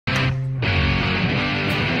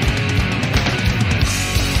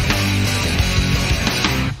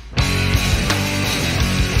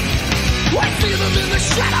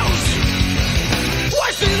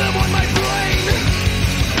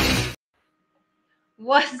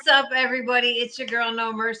What's up, everybody? It's your girl,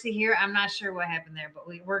 No Mercy here. I'm not sure what happened there, but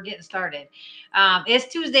we're getting started.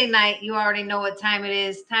 It's Tuesday night. You already know what time it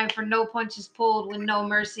is. Time for No Punches Pulled with No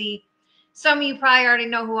Mercy. Some of you probably already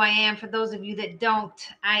know who I am. For those of you that don't,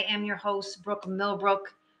 I am your host, Brooke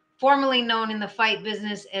Millbrook, formerly known in the fight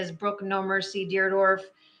business as Brooke No Mercy Dierdorff.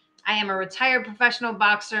 I am a retired professional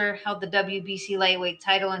boxer, held the WBC lightweight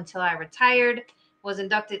title until I retired, was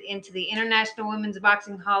inducted into the International Women's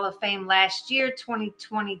Boxing Hall of Fame last year,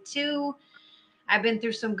 2022. I've been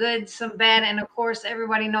through some good, some bad, and of course,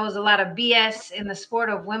 everybody knows a lot of BS in the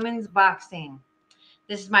sport of women's boxing.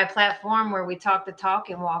 This is my platform where we talk the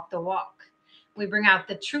talk and walk the walk. We bring out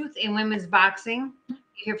the truth in women's boxing. You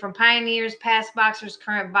hear from pioneers, past boxers,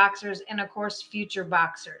 current boxers, and of course, future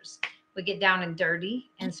boxers. We get down and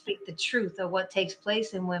dirty and speak the truth of what takes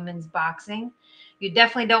place in women's boxing. You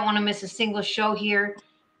definitely don't want to miss a single show here.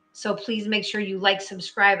 So please make sure you like,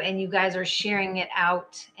 subscribe, and you guys are sharing it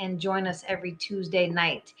out and join us every Tuesday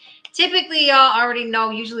night. Typically, y'all already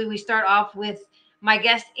know, usually we start off with my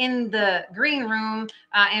guest in the green room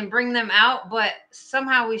and bring them out, but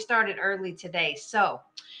somehow we started early today. So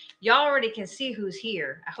y'all already can see who's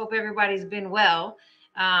here. I hope everybody's been well.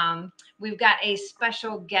 We've got a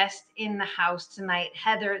special guest in the house tonight,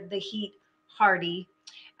 Heather the Heat Hardy.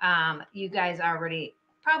 You guys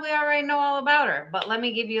probably already know all about her, but let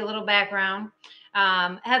me give you a little background.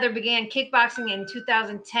 Heather began kickboxing in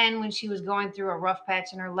 2010 when she was going through a rough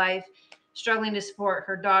patch in her life, struggling to support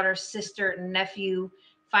her daughter, sister, and nephew,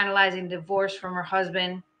 finalizing divorce from her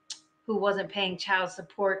husband who wasn't paying child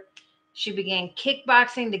support. She began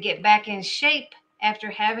kickboxing to get back in shape after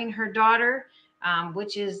having her daughter,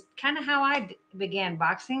 which is kind of how I began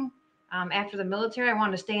boxing. After the military, I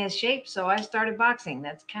wanted to stay in shape, so I started boxing.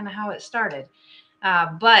 That's kind of how it started.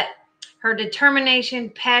 But her determination,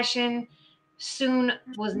 passion soon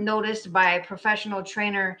was noticed by a professional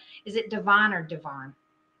trainer. Is it Devon or Devon?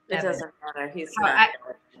 It doesn't matter. He's Oh, not.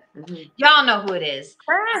 y'all know who it is.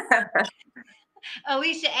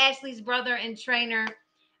 Alicia Ashley's brother and trainer.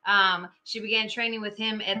 She began training with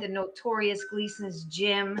him at the notorious Gleason's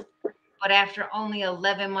gym. But after only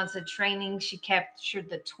 11 months of training, she captured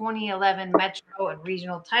the 2011 Metro and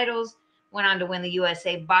regional titles, went on to win the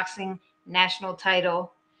USA Boxing National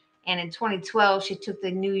title. And in 2012, she took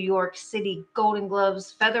the New York City Golden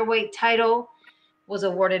Gloves Featherweight title, was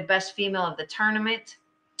awarded Best Female of the tournament.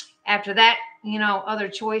 After that, other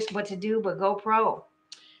choice what to do but go pro.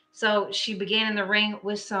 So she began in the ring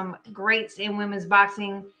with some greats in women's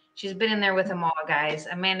boxing. She's been in there with them all, guys.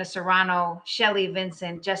 Amanda Serrano, Shelly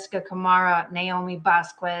Vincent, Jessica Camara, Naomi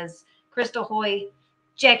Vasquez, Crystal Hoy,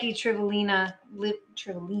 Jackie Trivellino.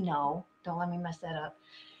 Don't let me mess that up.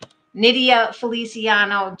 Nydia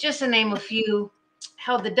Feliciano, just to name a few.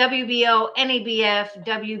 Held the WBO, NABF,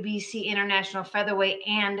 WBC International Featherweight,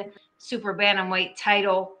 and Super Bantamweight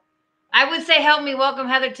title. I would say help me welcome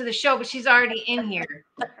Heather to the show, but she's already in here.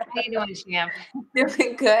 How you doing, champ?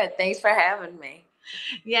 Doing good. Thanks for having me.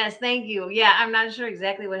 Yes, thank you. Yeah, I'm not sure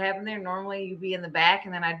exactly what happened there. Normally you'd be in the back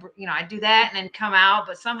and then I'd do that and then come out,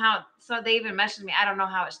 but somehow, so they even messaged me. I don't know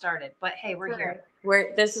how it started, but hey, we're here.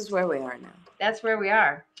 This is where we are now. That's where we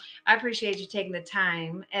are. I appreciate you taking the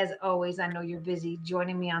time. As always, I know you're busy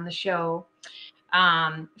joining me on the show.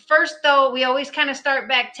 First, though, we always kind of start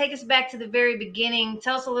back, take us back to the very beginning.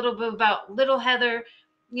 Tell us a little bit about little Heather,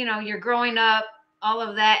 you're growing up, all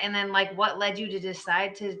of that, and then like what led you to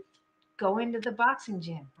decide to go into the boxing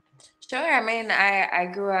gym. Sure. I mean, I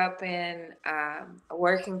grew up in a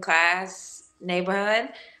working class neighborhood.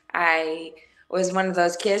 I was one of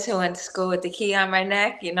those kids who went to school with the key on my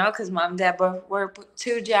neck, because mom and dad both worked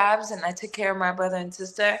two jobs and I took care of my brother and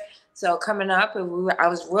sister. So coming up, I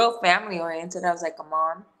was real family oriented. I was like a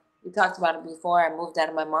mom. We talked about it before. I moved out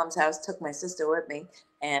of my mom's house, took my sister with me.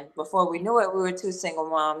 And before we knew it, we were two single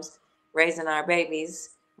moms raising our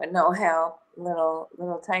babies with no help. Little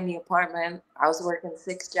tiny apartment. I was working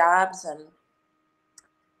 6 jobs, and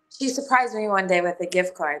she surprised me one day with a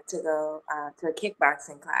gift card to go to a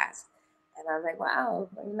kickboxing class. And I was like, wow,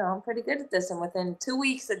 I'm pretty good at this. And within 2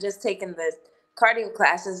 weeks of just taking the cardio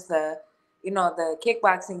classes, the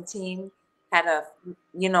kickboxing team had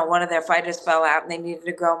one of their fighters fell out and they needed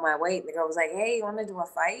to grow my weight. And the girl was like, hey, you want to do a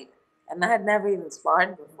fight? And I had never even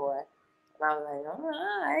sparred before. And I was like, all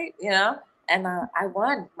right, And I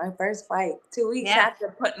won my first fight 2 weeks after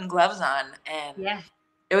putting gloves on. And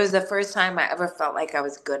it was the first time I ever felt like I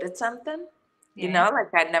was good at something.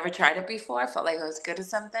 Like I'd never tried it before. I felt like I was good at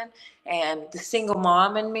something. And the single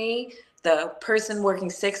mom in me, the person working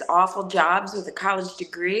 6 awful jobs with a college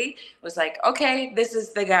degree, was like, okay, this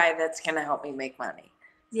is the guy that's going to help me make money.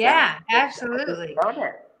 Yeah, so, absolutely.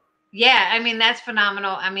 Yeah, I mean that's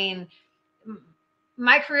phenomenal. I mean,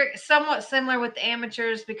 my career somewhat similar with the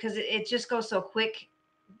amateurs because it just goes so quick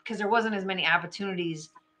because there wasn't as many opportunities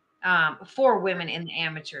for women in the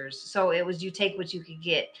amateurs. So it was you take what you could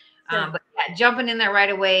get. Sure. But yeah, jumping in there right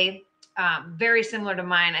away, very similar to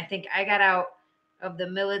mine. I think I got out of the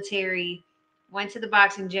military, went to the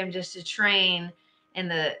boxing gym just to train, and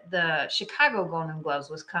the Chicago Golden Gloves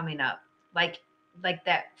was coming up like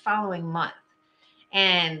that following month.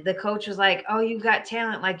 And the coach was like, "Oh, you got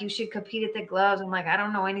talent. Like you should compete at the gloves." I'm like, "I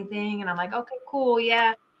don't know anything." And I'm like, "Okay, cool,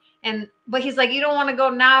 yeah." And but he's like, "You don't want to go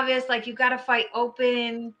novice. Like you got to fight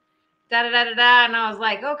open." Da da da da da. And I was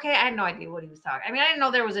like, "Okay." I had no idea what he was talking. I mean, I didn't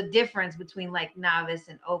know there was a difference between like novice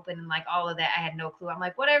and open and like all of that. I had no clue. I'm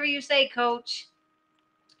like, "Whatever you say, coach."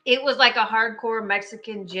 It was like a hardcore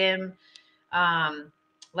Mexican gym, um,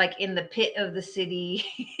 like in the pit of the city.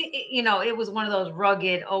 It was one of those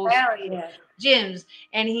rugged old Hell school yeah. gyms.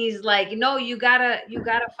 And he's like, "No, you gotta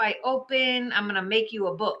fight open. I'm gonna make you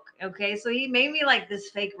a book." Okay. So he made me like this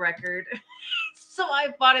fake record. So I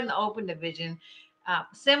fought in the open division.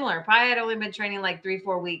 Similar. Probably had only been training like 3,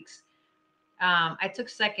 4 weeks. I took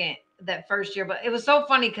second that first year, but it was so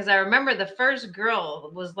funny because I remember the first girl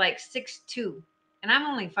was like 6'2", and I'm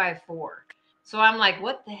only 5'4". So I'm like,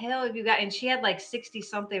 "What the hell have you got?" And she had like 60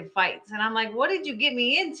 something fights, and I'm like, "What did you get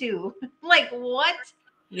me into?" Like what? Um,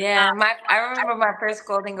 Yeah, I remember my first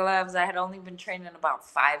Golden Gloves. I had only been training about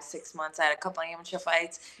 5, 6 months. I had a couple of amateur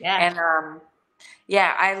fights, yeah, and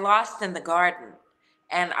yeah, I lost in the garden,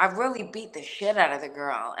 and I really beat the shit out of the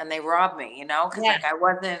girl, and they robbed me, because yeah, like I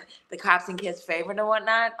wasn't the cops and kids' favorite or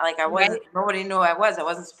whatnot. Like I right, wasn't. Nobody knew who I was. I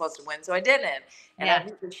wasn't supposed to win, so I didn't, and I yeah,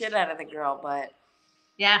 beat the shit out of the girl. But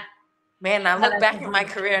yeah. man, I No, look that's back so at my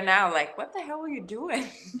funny. career now, like what the hell were you doing?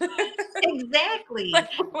 Exactly,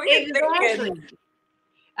 Like what were you thinking? exactly.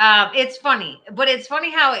 It's funny, but it's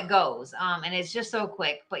funny how it goes. And it's just so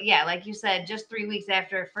quick. But yeah, like you said, just 3 weeks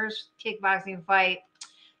after first kickboxing fight.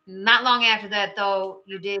 Not long after that, though,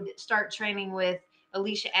 you did start training with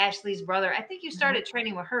Alicia Ashley's brother. I think you started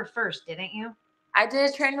training with her first, didn't you? I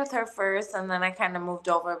did train with her first, and then I kind of moved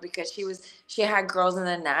over because she had girls in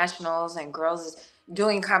the nationals and girls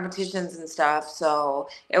doing competitions and stuff. So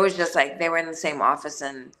it was just like they were in the same office,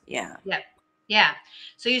 and yeah. Yep. Yeah.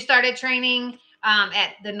 So you started training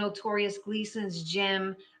at the notorious Gleason's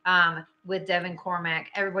gym with Devin Cormack.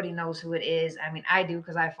 Everybody knows who it is. I mean, I do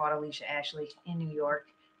because I fought Alicia Ashley in New York.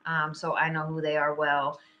 So I know who they are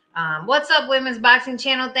well. What's up, Women's Boxing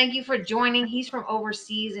Channel? Thank you for joining. He's from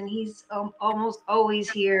overseas and he's almost always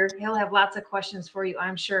here. He'll have lots of questions for you,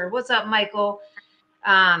 I'm sure. What's up, Michael?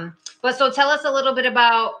 But so tell us a little bit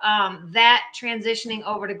about that transitioning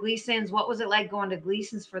over to Gleason's. What was it like going to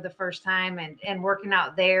Gleason's for the first time and working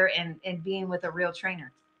out there and being with a real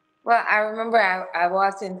trainer? Well, I remember I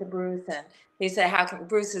walked into Bruce, and he said, "How can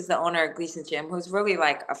Bruce is the owner of Gleason Gym, who's really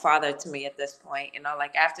like a father to me at this point.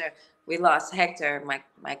 Like after we lost Hector,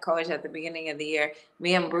 my coach at the beginning of the year,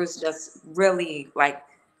 me and Bruce just really like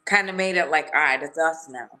kind of made it like, all right, it's us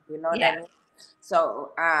now. You know what I Yeah, mean?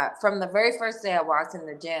 So from the very first day I walked in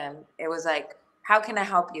the gym, it was like, how can I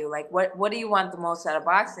help you? Like, what do you want the most out of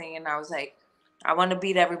boxing? And I was like, I want to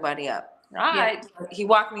beat everybody up. All yeah, right. He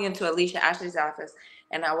walked me into Alicia Ashley's office,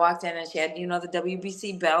 and I walked in, and she had, the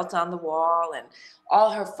WBC belt on the wall and all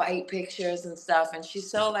her fight pictures and stuff. And she's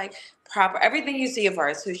so like proper. Everything you see of her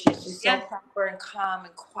is who she's so yeah. proper and calm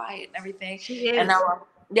and quiet and everything. She And is.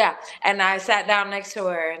 yeah. And I sat down next to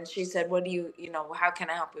her, and she said, what do how can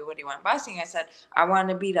I help you? What do you want boxing? I said, I want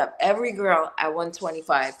to beat up every girl at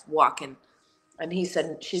 125 walking. And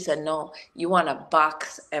she said, no, you want to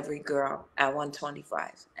box every girl at 125.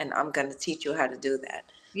 And I'm going to teach you how to do that.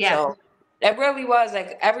 Yeah, So it really was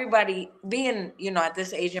like everybody being, at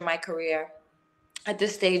this age in my career, at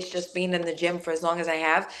this stage, just being in the gym for as long as I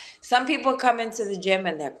have. Some people come into the gym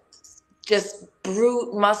and they're just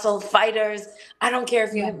brute muscle fighters. I don't care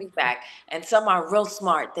if you yeah, hit me back. And some are real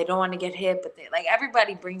smart. They don't want to get hit, but they like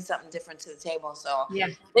everybody brings something different to the table. So yeah,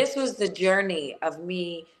 this was the journey of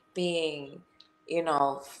me being,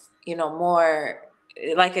 more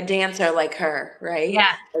like a dancer like her, right?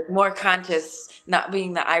 yeah. Like more conscious, not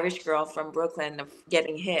being the Irish girl from Brooklyn of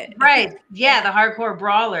getting hit. Right. Yeah, the hardcore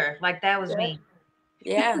brawler. Like that was me.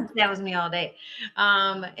 Yeah. That was me all day.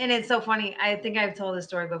 And it's so funny. I think I've told this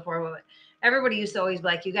story before, but everybody used to always be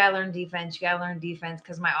like, "You gotta learn defense. You gotta learn defense,"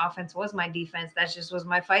 because my offense was my defense. That just was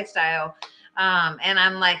my fight style. And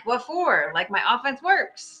I'm like, "What for? Like my offense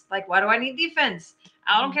works. Like why do I need defense?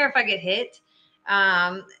 I don't care if I get hit."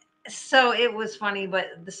 Um, so it was funny, but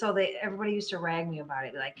so they everybody used to rag me about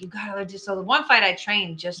it. Like you gotta learn. So the one fight I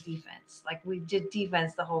trained just defense. Like we did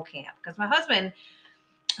defense the whole camp because my husband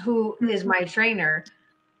who is my trainer,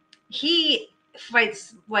 he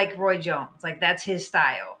fights like Roy Jones, like that's his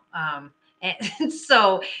style. And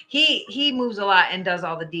so he moves a lot and does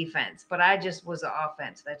all the defense, but I just was the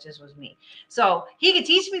offense. That just was me. So he could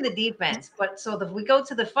teach me the defense, but so if we go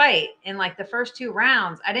to the fight in like the first 2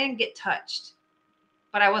 rounds, I didn't get touched,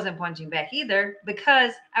 but I wasn't punching back either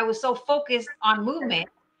because I was so focused on movement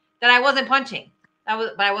that I wasn't punching.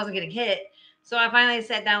 But I wasn't getting hit. So I finally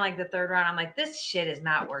sat down like the 3rd round. I'm like, this shit is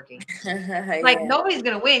not working. Like Yeah. nobody's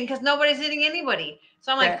gonna win because nobody's hitting anybody.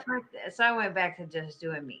 So I'm like, Right. fuck this. So I went back to just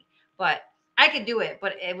doing me. But I could do it,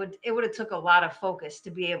 but it would have took a lot of focus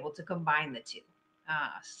to be able to combine the two.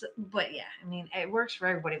 But yeah, I mean, it works for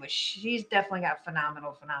everybody. But she's definitely got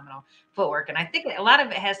phenomenal footwork, and I think a lot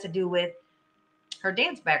of it has to do with her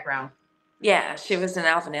dance background. Yeah, she was an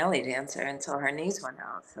Alvinelli dancer until her knees went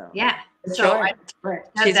out. So Yeah. So sure, sure.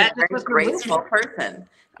 that She's a just very was her graceful movement. person.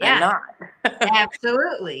 I'm Yeah, not.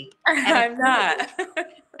 absolutely. I'm not.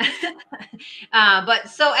 But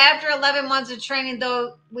so after 11 months of training,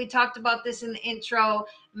 though, we talked about this in the intro.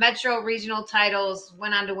 Metro regional titles,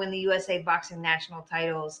 went on to win the USA Boxing national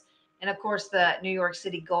titles, and of course the New York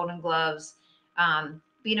City Golden Gloves.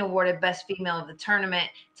 Being awarded best female of the tournament.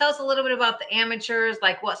 Tell us a little bit about the amateurs,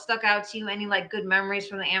 like what stuck out to you, any like good memories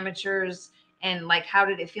from the amateurs, and like how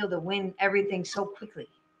did it feel to win everything so quickly?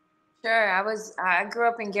 Sure. I grew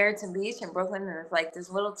up in Garrettson Beach in Brooklyn, and it's like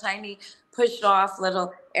this little tiny pushed off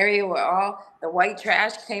little area where all the white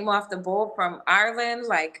trash came off the boat from Ireland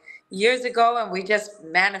like years ago, and we just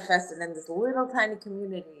manifested in this little tiny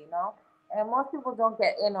community. And most people don't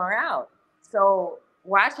get in or out. So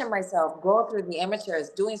watching myself go through the amateurs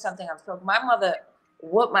doing something I'm so my mother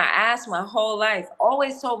whooped my ass my whole life,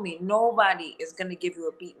 always told me nobody is gonna give you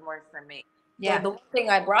a beating worse than me. So Yeah, the one thing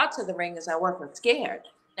I brought to the ring is I wasn't scared.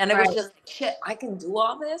 And it was right. just like, shit, I can do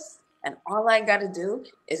all this. And all I got to do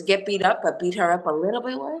is get beat up, but beat her up a little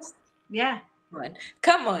bit worse. Yeah, Come on.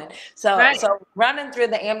 Come on. So, right. so running through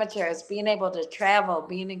the amateurs, being able to travel,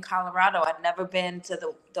 being in Colorado, I'd never been to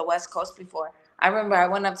the West Coast before. I remember I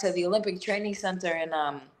went up to the Olympic Training Center in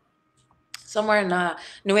somewhere in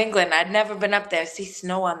New England. I'd never been up there, see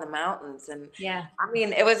snow on the mountains. And Yeah, I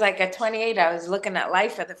mean, it was like at 28, I was looking at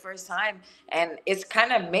life for the first time. And it's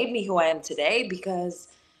kind of made me who I am today because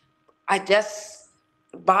I just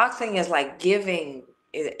boxing is like giving.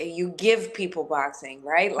 You give people boxing,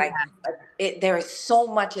 right? yeah, Like there is so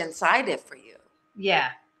much inside it for you. yeah.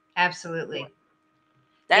 Absolutely.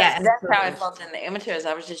 That's Yeah, that's how I absolutely. felt in the amateurs.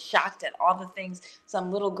 I was just shocked at all the things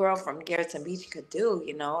some little girl from Garrettson Beach could do.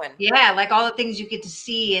 And Yeah, like all the things you get to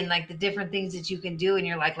see and like the different things that you can do, and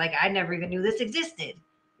you're like I never even knew this existed.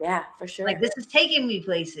 yeah, for Like sure. this is taking me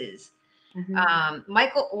places. Hmm.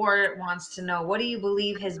 Michael Orr wants to know, what do you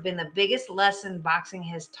believe has been the biggest lesson boxing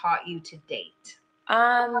has taught you to date?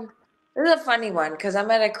 This is a funny one because I'm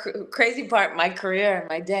at a crazy part in my career and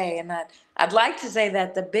my day, and I'd like to say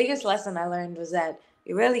that the biggest lesson I learned was that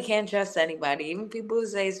you really can't trust anybody, even people who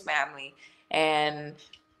say it's family. And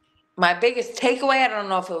my biggest takeaway, I don't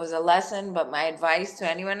know if it was a lesson, but my advice to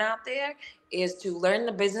anyone out there is to learn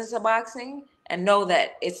the business of boxing and know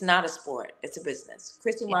that it's not a sport, it's a business.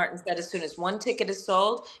 Christy Yeah, Martin said as soon as one ticket is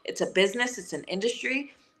sold, it's a business, it's an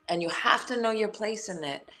industry, and you have to know your place in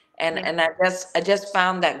it. And yeah, and I just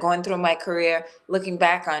found that going through my career, looking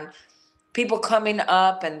back on people coming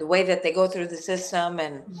up and the way that they go through the system,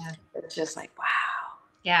 and yeah, it's just like, wow.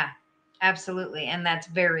 yeah. Absolutely, and that's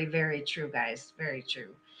very true, guys. Very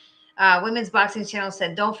true. Women's Boxing Channel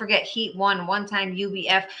said, "Don't forget Heat one time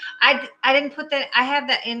UBF." I didn't put that. I have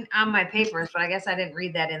that in on my papers, but I guess I didn't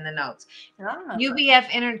read that in the notes. Ah,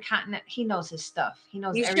 UBF Intercontinental. He knows his stuff. He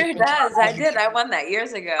knows he sure everything does. about I did. I everything. won that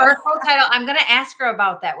years ago. Her full title. I'm gonna ask her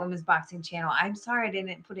about that Women's Boxing Channel. I'm sorry I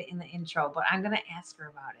didn't put it in the intro, but I'm gonna ask her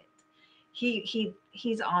about it.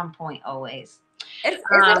 He's on point always. It's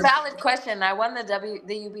a Um, valid question. I won the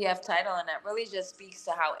UBF title, and it really just speaks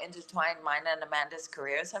to how intertwined mine and Amanda's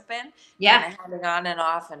careers have been, kind yeah, of having on and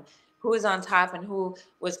off, and who was on top and who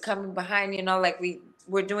was coming behind. Like we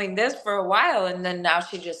were doing this for a while, and then now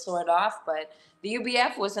she just soared off. But the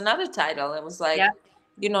UBF was another title. It was yeah,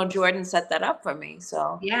 like, Jordan set that up for me.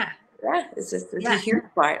 So yeah, yeah, it's a yeah. huge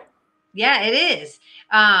part. Yeah, it is.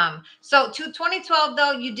 So to 2012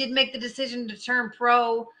 though, you did make the decision to turn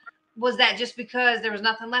pro. Was that just because there was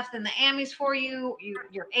nothing left in the Amis for you,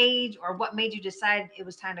 your age, or what made you decide it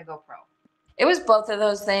was time to go pro? It was both of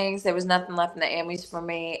those things. There was nothing left in the Emmys for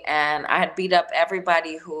me, and I had beat up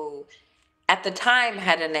everybody who at the time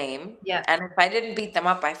had a name. Yeah. And if I didn't beat them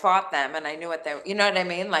up, I fought them, and I knew what they were, you know what I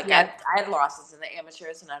mean? Like Yeah. I had losses in the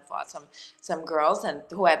amateurs, and I'd fought some girls and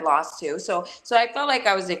who had lost too. So I felt like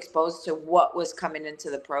I was exposed to what was coming into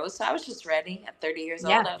the pros. So I was just ready at 30 years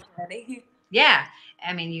Yeah. old. I was ready. Yeah.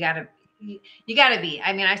 I mean, you gotta be.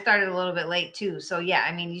 I mean, I started a little bit late too. So yeah,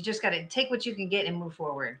 I mean, you just gotta take what you can get and move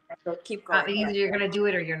forward. So keep going. Either you're gonna do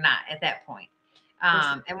it or you're not at that point.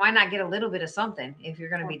 And why not get a little bit of something if you're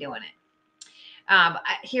gonna be doing it?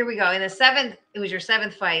 Here we go. In the seventh, it was your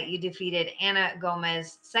seventh fight. You defeated Anna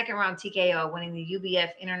Gomez, second round TKO, winning the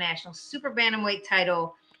UBF International Super Bantamweight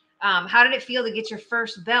title. How did it feel to get your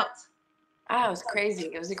first belt? Oh, it was crazy.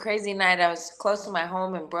 It was a crazy night. I was close to my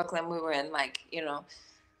home in Brooklyn. We were in like,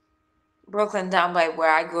 Brooklyn down by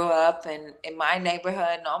where I grew up and in my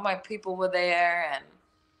neighborhood, and all my people were there, and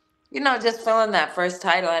just feeling that first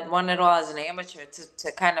title. I'd won it all as an amateur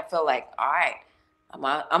to kind of feel like, all right,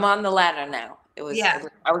 I'm on the ladder now. Yeah.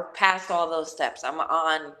 I was past all those steps. I'm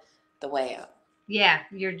on the way up. Yeah,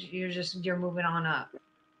 you're moving on up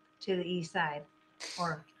to the east side,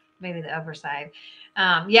 or maybe the upper side.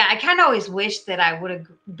 Yeah, I kind of always wish that I would have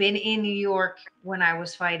been in New York when I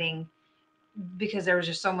was fighting, because there was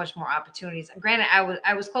just so much more opportunities. Granted,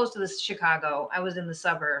 I was close to the Chicago. I was in the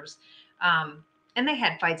suburbs, and they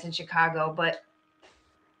had fights in Chicago, but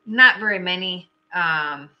not very many.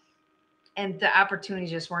 And the opportunities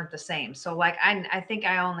just weren't the same. So like I think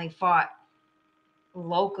I only fought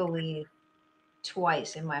locally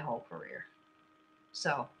twice in my whole career.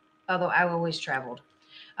 So although I always traveled.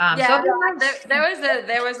 Yeah, So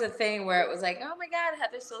there was a thing where it was like, oh my God,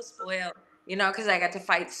 Heather's so spoiled, because I got to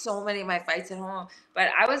fight so many of my fights at home.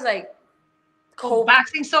 But I was like,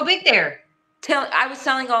 boxing's so big there. I was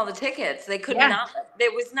selling all the tickets. They could Yeah. not.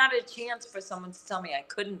 There was not a chance for someone to tell me I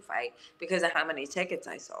couldn't fight because of how many tickets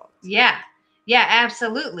I sold. Yeah. Yeah,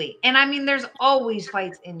 absolutely. And I mean, there's always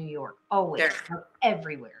fights in New York, always,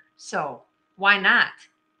 everywhere. So why not?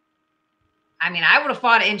 I mean, I would have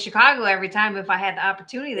fought it in Chicago every time if I had the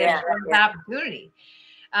opportunity. There's the opportunity.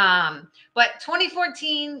 But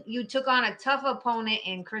 2014, you took on a tough opponent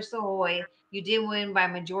in Crystal Hoy. You did win by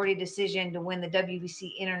majority decision to win the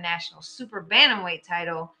WBC International Super Bantamweight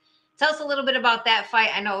title. Tell us a little bit about that fight.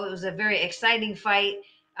 I know it was a very exciting fight,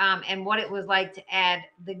 and what it was like to add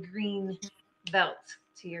the green belt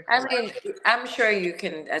to your career. I mean, I'm sure you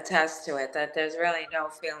can attest to it that there's really no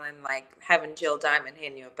feeling like having Jill Diamond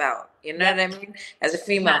hand you a belt. You know what I mean? As a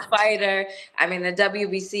female fighter, I mean, the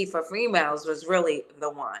WBC for females was really the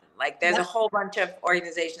one. Like, there's a whole bunch of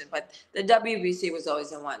organizations, but the WBC was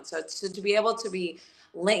always the one. So to be able to be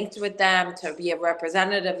linked with them, to be a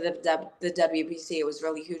representative of the WBC, it was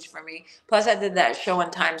really huge for me. Plus, I did that show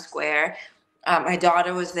in Times Square. My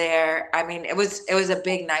daughter was there. I mean, it was a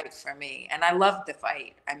big night for me, and I loved the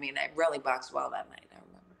fight. I mean, I really boxed well that night. I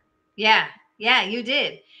remember. Yeah, you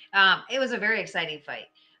did. It was a very exciting fight.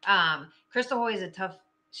 Crystal Hoy is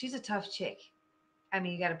she's a tough chick. I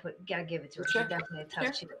mean, you gotta give it to her. She's definitely a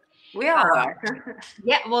tough chick. We all are.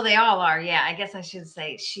 Yeah, well, they all are. Yeah, I guess I should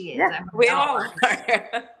say she is. Yeah, I mean, we all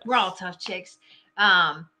are. We're all tough chicks.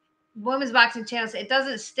 Women's Boxing Channel, it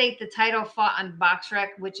doesn't state the title fought on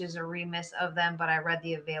BoxRec, which is a remiss of them, but I read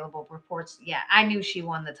the available reports. Yeah, I knew she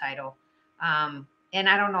won the title. And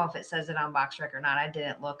I don't know if it says it on BoxRec or not. I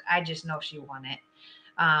didn't look. I just know she won it.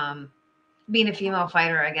 Being a female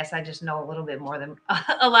fighter, I guess I just know a little bit more than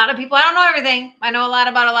a lot of people. I don't know everything. I know a lot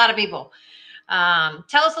about a lot of people.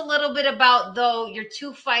 Tell us a little bit about, though, your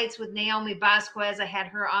two fights with Naomi Vasquez. I had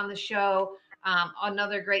her on the show.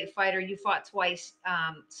 Another great fighter. You fought twice,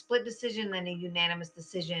 split decision, then a unanimous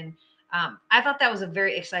decision. I thought that was a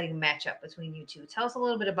very exciting matchup between you two. Tell us a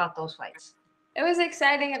little bit about those fights. It was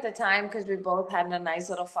exciting at the time because we both had a nice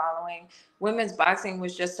little following. Women's boxing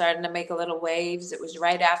was just starting to make a little waves. It was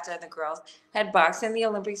right after the girls had boxed in the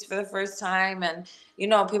Olympics for the first time. And,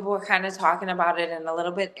 people were kind of talking about it and a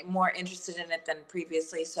little bit more interested in it than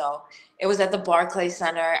previously. So it was at the Barclays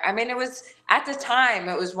Center. I mean, at the time,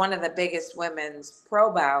 it was one of the biggest women's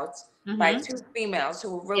pro bouts by two females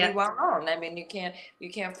who were really well known. I mean, you can't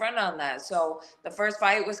front on that. So the first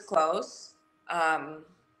fight was close.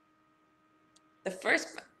 The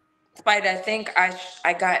first fight, I think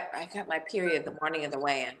I got my period the morning of the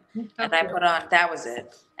weigh-in, and I put on, that was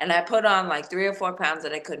it. And I put on like 3 or 4 pounds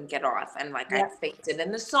that I couldn't get off, and I fainted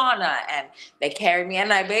in the sauna, and they carried me,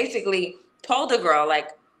 and I basically told the girl, like,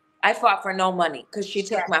 I fought for no money because she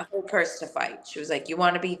took my whole purse to fight. She was like, you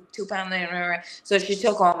want to be 2 pounds? So she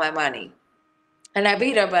took all my money, and I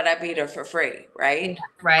beat her, but I beat her for free, right?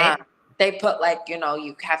 Right. They put like,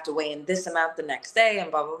 you have to weigh in this amount the next day and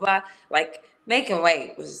blah, blah, blah. Like, making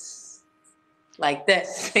weight was like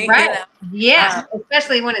this, Right. Yeah. Um,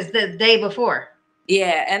 Especially when it's the day before.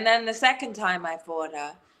 yeah, and then the second time I fought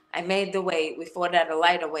her, I made the weight. We fought at a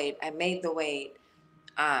lighter weight. I made the weight,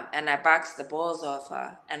 and I boxed the balls off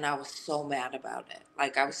her, and I was so mad about it.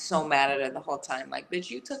 Like I was so mad at her the whole time. Like, bitch,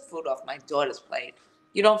 you took food off my daughter's plate.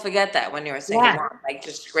 You don't forget that when you're a single Yeah. mom, like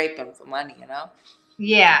just scraping for money,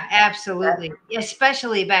 Yeah, That- absolutely.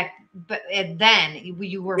 Especially back, but then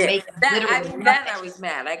you were yeah, making that I literally mean, then nothing. I was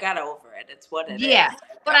mad. I got over it. It's what it is. Yeah.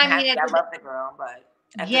 Like, But I'm I mean, happy. I love the girl, but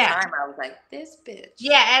at the yeah, time, I was like, this bitch.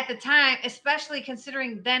 yeah, at the time, especially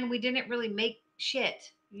considering then we didn't really make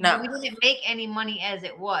shit. No. We didn't make any money as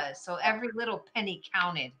it was. So every little penny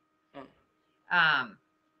counted. Mm. Um,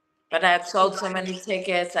 But I had sold so many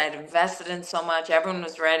tickets. I had invested in so much. Everyone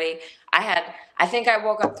was ready. I think I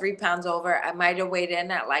woke up 3 pounds over. I might have weighed in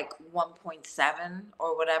at like 1.7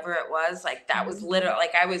 or whatever it was. Like that was literally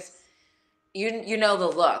like I was, you know the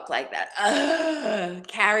look like that,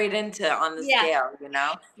 carried into on the yeah,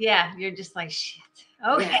 scale. yeah, you're just like shit.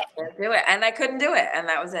 Yeah, Okay. I can't do it. And I couldn't do it. And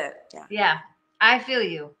that was it. Yeah. Yeah, I feel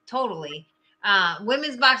you totally.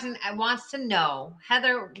 Women's boxing wants to know,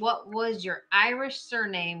 Heather, what was your Irish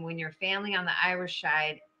surname when your family on the Irish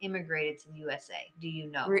side immigrated to the USA? Do you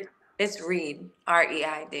know? It's Reed,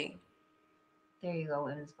 REID. There you go,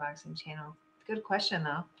 Women's Boxing Channel. Good question,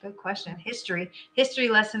 though. Good question. History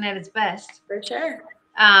lesson at its best. For sure.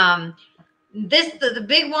 Um, the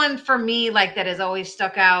big one for me, like that has always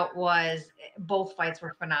stuck out, was both fights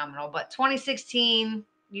were phenomenal. But 2016,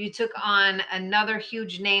 you took on another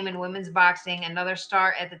huge name in women's boxing, another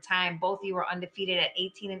star at the time. Both of you were undefeated at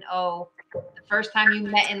 18-0. The first time you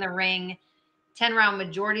met in the ring, 10-round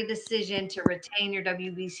majority decision to retain your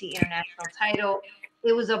WBC international title.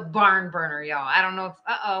 It was a barn burner, y'all. I don't know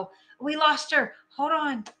if we lost her. Hold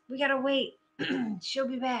on. We gotta wait. She'll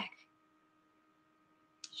be back.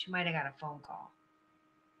 She might have got a phone call.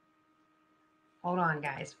 Hold on,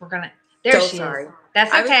 guys. We're gonna. There So she sorry. is.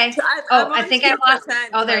 That's okay. I'm I on think I lost. 2%.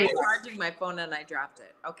 Oh, there I you was go. charging my phone and I dropped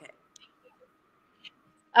it. Okay.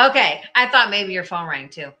 Okay, I thought maybe your phone rang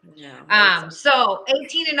too. Yeah. So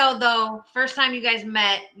 18-0 though. First time you guys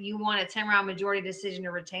met, you won a 10-round majority decision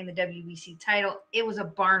to retain the WBC title. It was a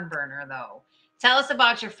barn burner though. Tell us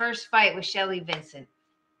about your first fight with Shelly Vincent.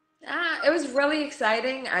 It was really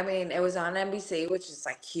exciting. I mean, it was on NBC, which is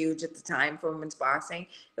like huge at the time for women's boxing.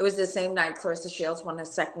 It was the same night Clarissa Shields won a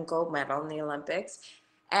second gold medal in the Olympics.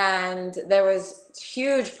 And there was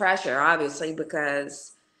huge pressure, obviously,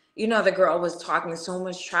 because, the girl was talking so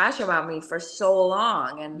much trash about me for so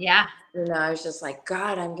long. And, Yeah. I was just like,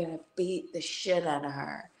 God, I'm going to beat the shit out of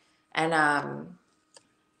her. And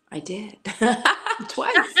I did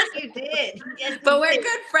twice. You did. Yes, But you we're did.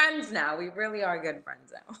 good friends now. We really are good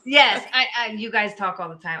friends now. Yes, you guys talk all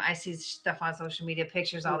the time. I see stuff on social media,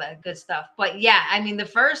 pictures, all that good stuff. But yeah, I mean the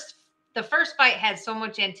first fight had so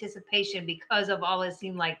much anticipation because of all it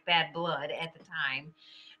seemed like bad blood at the time.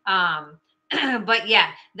 But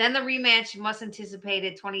yeah, then the rematch, most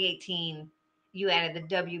anticipated 2018, you added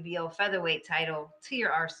the WBO featherweight title to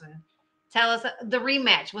your arsenal. Tell us the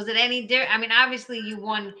rematch. Was it any different? I mean, obviously you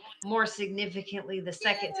won more significantly the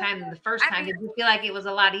second time than the first time. Did you feel like it was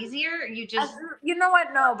a lot easier? You just You know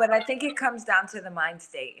what? No, but I think it comes down to the mind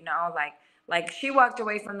state. Like she walked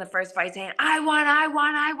away from the first fight saying, "I won, I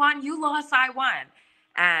won, I won. You lost, I won,"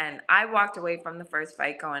 and I walked away from the first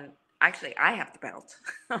fight going, "Actually, I have the belt."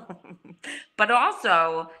 But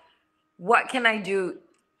also, what can I do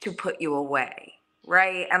to put you away?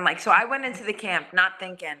 Right? And like, so I went into the camp not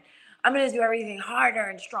thinking I'm going to do everything harder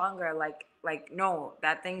and stronger. Like, no,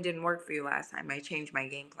 that thing didn't work for you last time. I changed my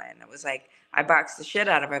game plan. It was like, I boxed the shit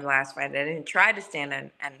out of her last fight. I didn't try to stand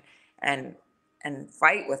and, and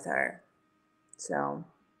fight with her. So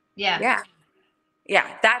yeah. yeah,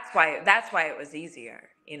 that's why it was easier.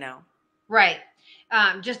 Right.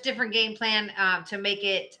 Just different game plan to make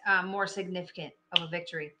it more significant of a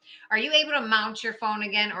victory. Are you able to mount your phone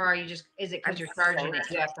again, or is it because you're charging it?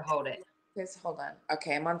 You have to hold it. Just hold on.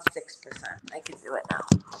 Okay, I'm on 6%. I can do it now.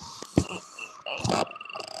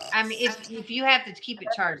 I mean, if you have to keep it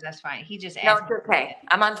charged, that's fine. He just No, asked. it's okay.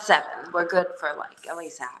 I'm on 7. We're good for like at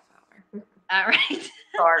least a half hour. All right.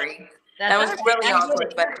 Sorry. That was okay. really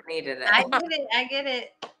awkward, but it needed it. I get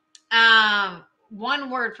it. One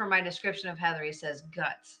word for my description of Heather, he says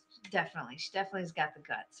guts. Definitely. She definitely's got the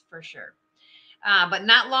guts for sure. But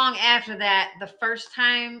not long after that, the first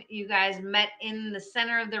time you guys met in the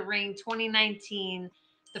center of the ring, 2019,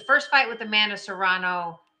 the first fight with Amanda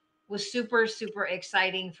Serrano was super, super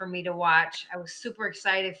exciting for me to watch. I was super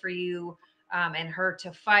excited for you and her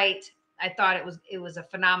to fight. I thought it was a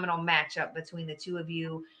phenomenal matchup between the two of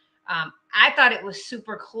you. I thought it was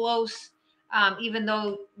super close. even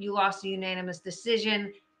though you lost a unanimous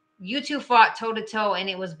decision. You two fought toe to toe, and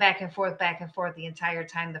it was back and forth, the entire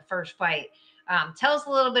time. The first fight. Tell us a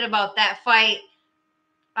little bit about that fight.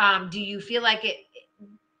 Do you feel like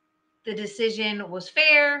the decision was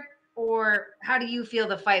fair, or how do you feel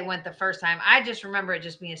the fight went the first time? I just remember it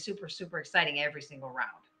just being super, super exciting every single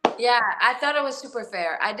round. Yeah, I thought it was super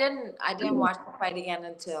fair. I didn't watch the fight again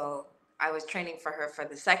until I was training for her for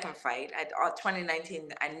the second fight.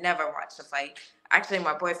 2019, I never watched the fight. Actually,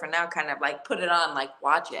 my boyfriend now kind of like put it on, like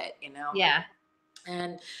watch it, you know. Yeah.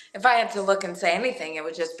 And if I had to look and say anything, it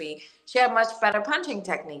would just be she had much better punching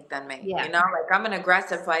technique than me. Yeah. You know, like I'm an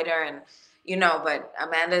aggressive fighter, and you know, but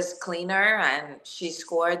Amanda's cleaner and she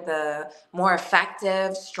scored the more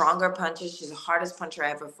effective, stronger punches. She's the hardest puncher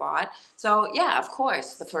I ever fought. So yeah, of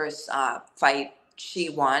course, the first fight she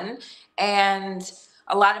won, and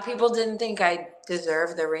a lot of people didn't think I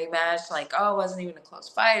deserved the rematch. Like, oh, it wasn't even a close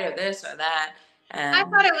fight or this or that. And I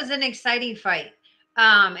thought it was an exciting fight.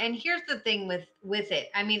 And here's the thing with it.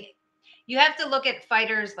 I mean, you have to look at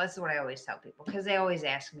fighters. That's what I always tell people, because they always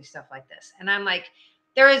ask me stuff like this, and I'm like,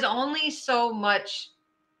 there is only so much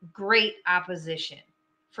great opposition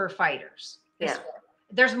for fighters. yeah,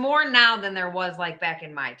 There's more now than there was like back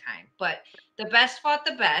in my time, but the best fought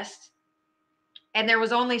the best, and there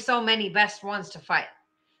was only so many best ones to fight.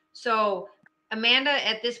 So Amanda,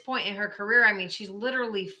 at this point in her career, I mean, she's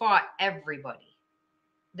literally fought everybody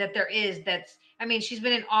that there is. That's, I mean, she's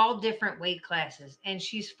been in all different weight classes, and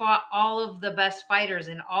she's fought all of the best fighters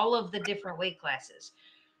in all of the different weight classes.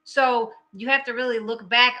 So you have to really look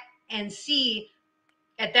back and see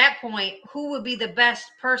at that point who would be the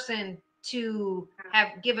best person to have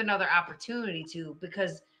give another opportunity to,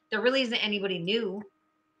 because there really isn't anybody new.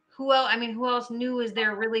 Who else? I mean, who else new is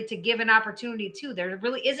there really to give an opportunity to? There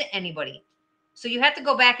really isn't anybody. So you have to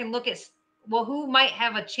go back and look at, well, who might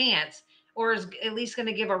have a chance, or is at least going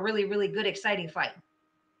to give a really, really good, exciting fight.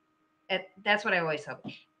 That's what I always tell.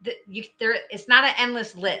 It's not an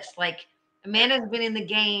endless list. Like, Amanda's been in the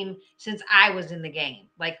game since I was in the game.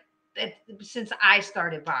 Like, since I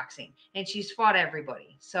started boxing, and she's fought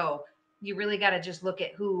everybody. So you really got to just look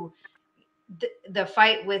at who the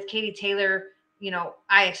fight with Katie Taylor. You know,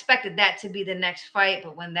 I expected that to be the next fight,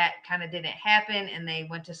 but when that kind of didn't happen and they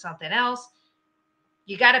went to something else,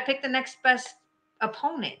 you got to pick the next best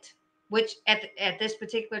opponent, which at this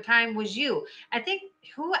particular time was you. I think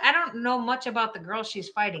I don't know much about the girl she's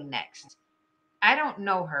fighting next. I don't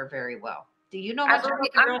know her very well. Do you know much about the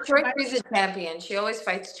girl I'm she's sure fighting? she's a champion. She always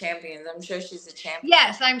fights champions. I'm sure she's a champion.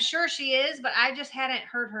 Yes, I'm sure she is, but I just hadn't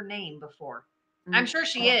heard her name before. I'm sure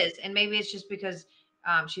she is, and maybe it's just because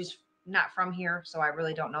she's not from here, so I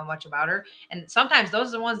really don't know much about her. And sometimes those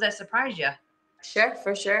are the ones that surprise you. Sure,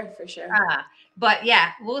 for sure, for sure. But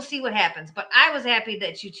yeah, we'll see what happens. But I was happy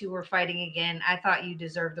that you two were fighting again. I thought you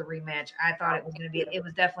deserved the rematch. I thought it was going to be, it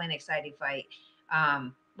was definitely an exciting fight,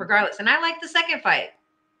 regardless. And I like the second fight.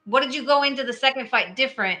 What did you go into the second fight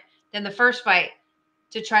different than the first fight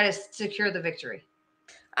to try to secure the victory?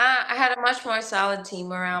 I had a much more solid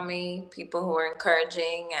team around me, people who were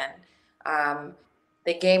encouraging, and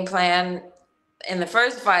the game plan in the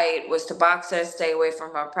first fight was to box her, stay away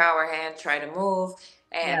from her power hand, try to move.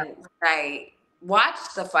 And when I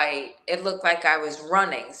watched the fight, it looked like I was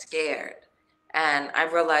running, scared. And I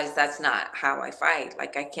realized that's not how I fight.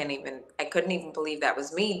 Like I couldn't even believe that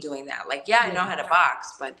was me doing that. Like, yeah, I know how to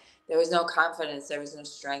box, but there was no confidence, there was no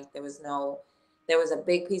strength, there was a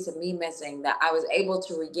big piece of me missing that I was able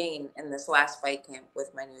to regain in this last fight camp with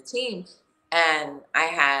my new team. And I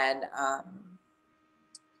had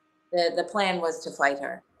the plan was to fight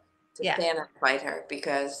her, to stand and fight her,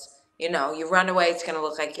 because you know, you run away, it's gonna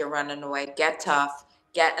look like you're running away. Get tough,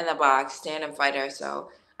 get in the box, stand and fight her. So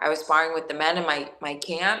I was sparring with the men in my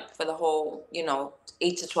camp for the whole,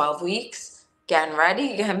 8 to 12 weeks, getting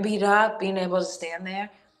ready, getting beat up, being able to stand there.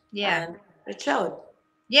 Yeah. And it showed.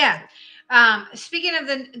 Yeah. Speaking of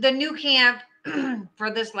the new camp for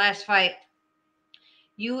this last fight,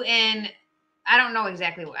 you and I don't know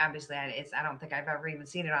exactly what, obviously I don't think I've ever even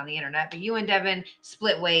seen it on the internet, but you and Devin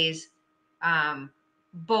split ways,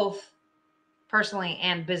 both personally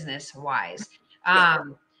and business wise.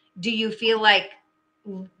 Do you feel like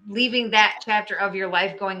leaving that chapter of your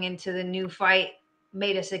life going into the new fight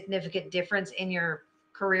made a significant difference in your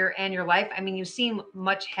career and your life? I mean, you seem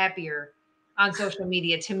much happier on social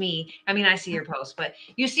media to me. I mean, I see your posts, but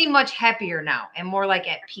you seem much happier now and more like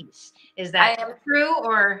at peace. Is that true,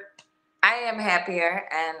 or? I am happier,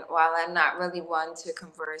 and while I'm not really one to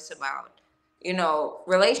converse about,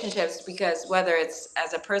 relationships, because whether it's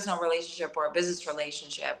as a personal relationship or a business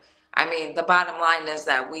relationship, I mean, the bottom line is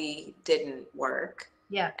that we didn't work.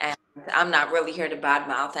 Yeah. And I'm not really here to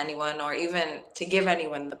badmouth anyone or even to give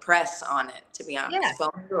anyone the press on it, to be Yeah. honest.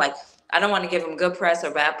 But like, I don't want to give them good press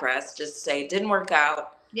or bad press. Just say it didn't work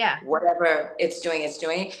out. Yeah. Whatever it's doing, it's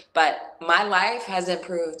doing. But my life has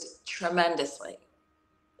improved tremendously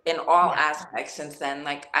in all Yeah. aspects since then.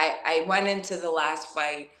 Like I went into the last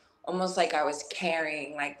fight almost like I was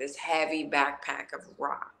carrying like this heavy backpack of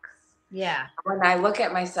rocks. Yeah. When I look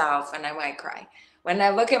at myself, and I might cry, when I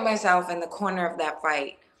look at myself in the corner of that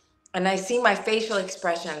fight and I see my facial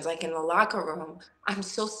expressions like in the locker room, I'm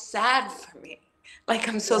so sad for me. Like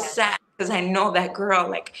I'm so Yeah. sad because I know that girl,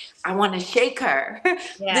 like I want to shake her.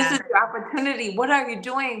 This Yeah. is the opportunity. What are you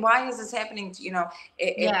doing? Why is this happening to you? Know,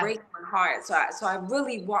 it Yeah. breaks my heart. So I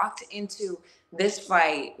really walked into this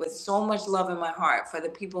fight with so much love in my heart for the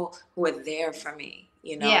people who were there for me,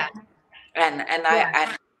 you know. Yeah. And Yeah.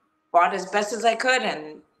 I fought as best as I could.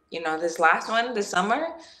 And, you know, this last one, this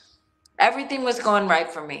summer, everything was going right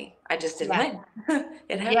for me. I just didn't Yeah. win.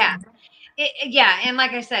 It Yeah. happened. Yeah, and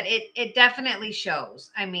like I said, it definitely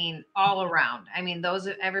shows. I mean, all around. I mean,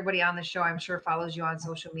 everybody on the show, I'm sure follows you on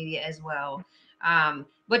social media as well.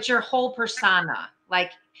 But your whole persona,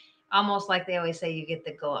 like almost like they always say, you get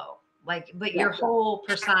the glow. Like, but Yeah. your whole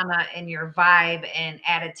persona and your vibe and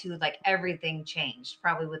attitude, like everything changed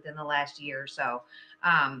probably within the last year or so.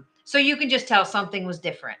 So you can just tell something was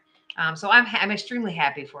different. So I'm extremely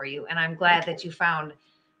happy for you, and I'm glad that you found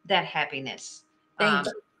that happiness. Thank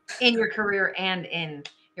you. In your career and in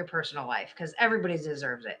your personal life, because everybody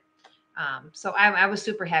deserves it. So I was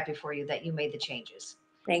super happy for you that you made the changes.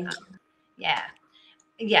 Thank Um, you. yeah,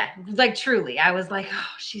 yeah, like truly, I was like, oh,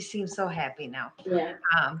 she seems so happy now. Yeah.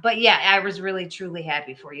 But yeah, I was really truly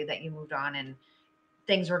happy for you that you moved on and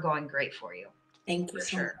things were going great for you, Thank you for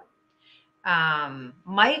so much. sure.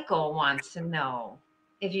 Michael wants to know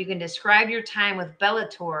if you can describe your time with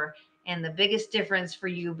Bellator and the biggest difference for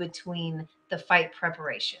you between the fight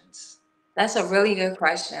preparations. That's a really good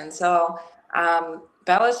question. So,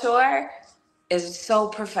 Bellator is so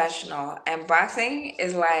professional, and boxing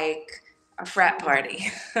is like a frat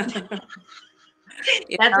party.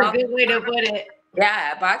 You That's a know? good way to put it.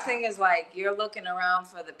 Yeah, boxing is like you're looking around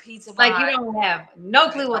for the pizza Like you box, don't have no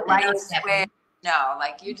clue the what the hell light is switch. happening. No,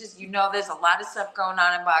 like you know there's a lot of stuff going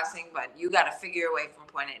on in boxing, but you got to figure your way from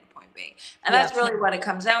point A to point B. And Yeah. that's really what it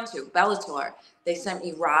comes down to. Bellator, they sent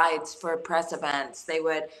me rides for press events.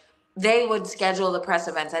 They would schedule the press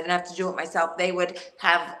events. I didn't have to do it myself. They would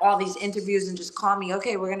have all these interviews and just call me,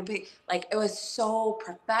 okay, we're going to be like, it was so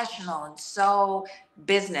professional and so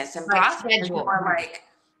business. And Like boxing is schedule. more like,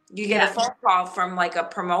 you get a Yeah. phone call from like a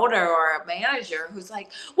promoter or a manager who's like,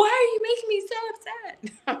 why are you making me so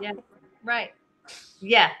upset? Yeah. Right.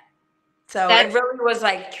 Yeah. So That's it really was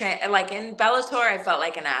like, like in Bellator, I felt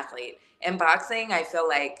like an athlete. In boxing, I feel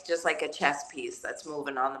like just like a chess piece that's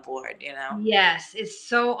moving on the board, you know? yes. It's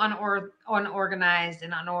so unorganized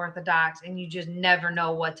and unorthodox, and you just never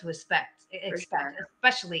know what to expect. For sure.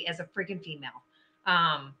 Especially as a freaking female.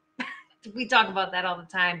 Um, we talk about that all the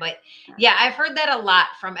time, but yeah, I've heard that a lot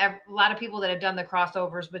from a lot of people that have done the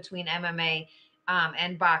crossovers between MMA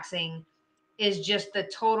and boxing. Is just the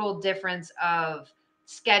total difference of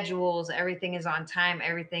schedules. Everything is on time.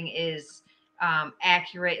 Everything is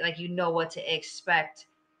accurate. Like you know what to expect.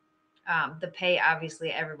 The pay,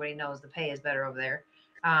 obviously, everybody knows the pay is better over there.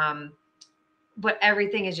 Um, but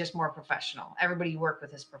everything is just more professional. Everybody you work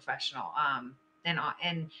with is professional.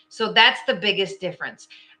 And so that's the biggest difference.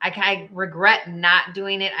 I regret not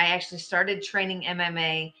doing it. I actually started training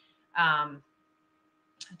MMA.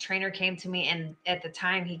 A trainer came to me, and at the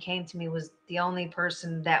time he came to me was the only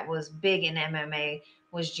person that was big in MMA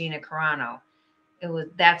was Gina Carano.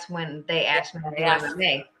 That's when they asked me to do Yeah.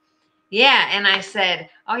 MMA. Yeah, and I said,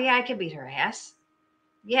 "Oh yeah, I could beat her ass.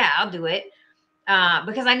 Yeah, I'll do it."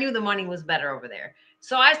 Because I knew the money was better over there.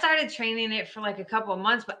 So I started training it for like a couple of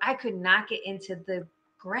months, but I could not get into the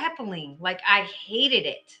grappling. Like I hated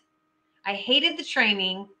it. I hated the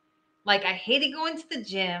training. Like I hated going to the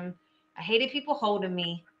gym. I hated people holding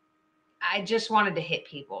me. I just wanted to hit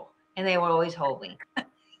people, and they would always hold me.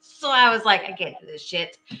 So I was like, I can't do this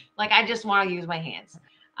shit. Like I just want to use my hands.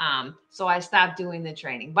 So I stopped doing the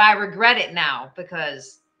training, but I regret it now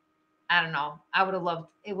because I don't know. I would have loved.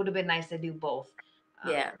 It would have been nice to do both.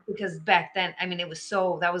 Yeah. Because back then, I mean, it was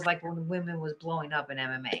so. That was like when women was blowing up in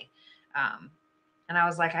MMA, and I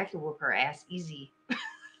was like, I could whoop her ass easy.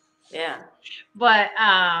 Yeah. But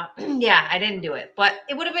yeah, I didn't do it. But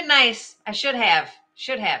it would have been nice. I should have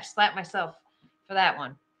slapped myself for that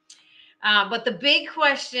one. But the big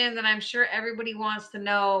question that I'm sure everybody wants to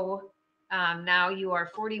know, now you are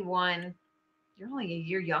 41, You're only a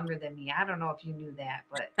year younger than me. I don't know if you knew that,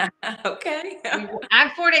 but Okay. I'm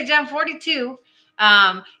 40. I'm 42.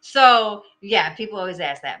 So yeah, people always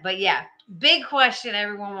ask that. But yeah, big question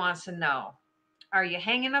everyone wants to know. Are you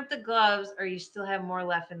hanging up the gloves or you still have more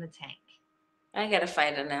left in the tank? I got a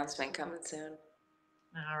fight announcement coming soon.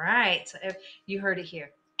 All right. So if you heard it here.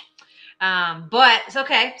 But it's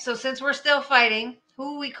okay. So since we're still fighting,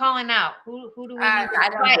 who are we calling out? Who do we need to I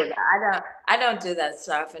don't fight? do that. I don't do that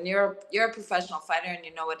stuff. And you're a professional fighter, and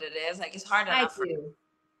you know what it is. Like it's hard I enough for me. do.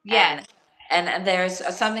 Yes. And there's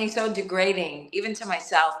something so degrading, even to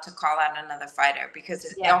myself, to call out another fighter because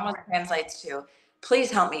it Yeah. almost translates to, "Please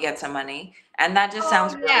help me get some money," and that just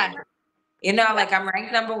sounds Oh really, yeah. you know, Yeah. like I'm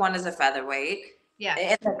ranked #1 as a featherweight Yeah.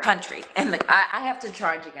 in the country, and I have to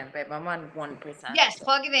charge again, babe. I'm on 1%. Yes.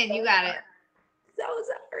 Plug it in. You got it. So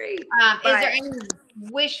sorry, Is there but any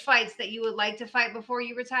wish fights that you would like to fight before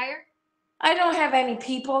you retire? I don't have any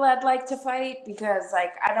people I'd like to fight because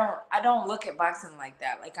like I don't look at boxing like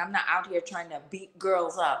that. Like I'm not out here trying to beat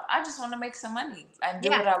girls up. I just want to make some money and do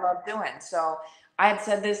Yeah. what I love doing. So I had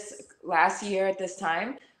said this last year at this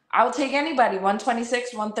time. I will take anybody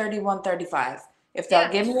 126, 130, 135. If they'll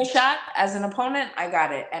Yeah. give me a shot as an opponent, I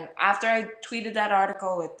got it. And after I tweeted that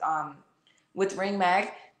article with Ring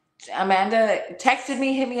Mag, Amanda texted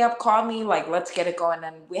me, hit me up, called me, like, let's get it going.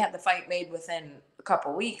 And we had the fight made within a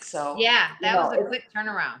couple weeks. So, Yeah. you That was know, a quick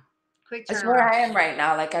turnaround. Quick it's where turnaround. I am right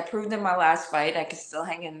now. Like, I proved in my last fight, I can still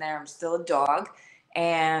hang in there. I'm still a dog.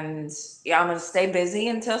 And yeah, I'm going to stay busy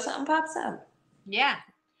until something pops up. Yeah.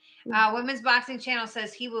 Women's Boxing Channel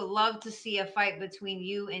says he would love to see a fight between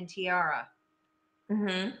you and Tiara.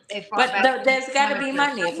 Mm-hmm. They fought But back in there's got to be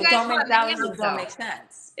money. If You it guys don't fought make in the dollars, it Emmys, don't though. make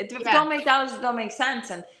sense. If it Yeah. don't make dollars, it don't make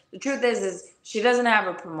sense. And the truth is she doesn't have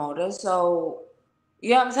a promoter. So,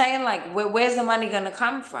 you know what I'm saying? Like, where's the money going to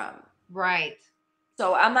come from? Right.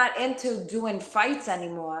 So I'm not into doing fights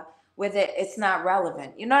anymore with it. It's not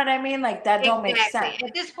relevant. You know what I mean? Like that don't make Exactly. sense.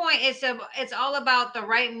 At this point, it's all about the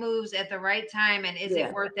right moves at the right time, and is it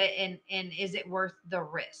Yeah. worth it, and is it worth the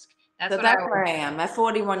risk? That's So what I that's where always I say. am at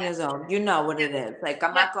 41 years old. You know what it is. Like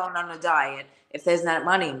I'm Yep. not going on a diet if there's not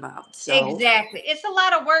money involved. So Exactly. It's a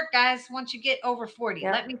lot of work, guys. Once you get over 40,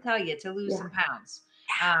 yeah, let me tell you, to lose yeah. some pounds.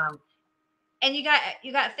 And you got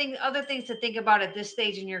other things to think about at this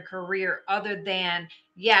stage in your career, other than,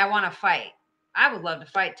 yeah, I want to fight. I would love to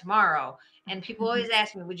fight tomorrow. And people always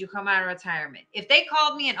ask me, would you come out of retirement? If they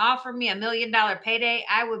called me and offered me $1 million payday,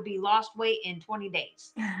 I would be lost weight in 20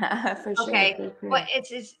 days. For sure. Okay. For sure. But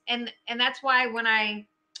it's and that's why when I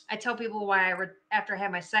tell people why after I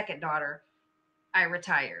had my second daughter, I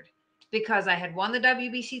retired, because I had won the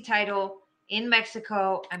WBC title in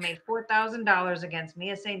Mexico. I made $4,000 against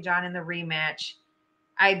Mia St. John in the rematch.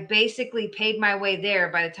 I basically paid my way there.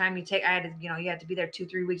 By the time I had to, you had to be there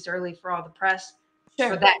 2-3 weeks early for all the press for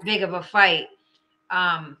Sure. that big of a fight.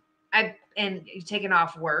 And taking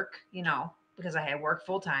off work, because I had work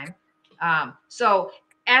full time. So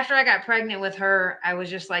after I got pregnant with her, I was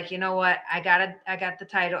just like, you know what? I got the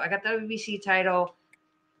title. I got the WBC title.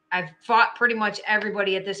 I've fought pretty much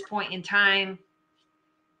everybody at this point in time.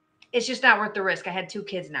 It's just not worth the risk. I had 2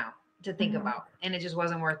 kids now to think about, and it just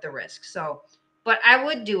wasn't worth the risk. So, but I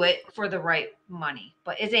would do it for the right money,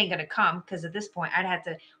 but it ain't going to come, because at this point I'd have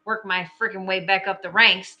to work my freaking way back up the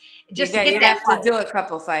ranks just to get You'd that have fight. to do a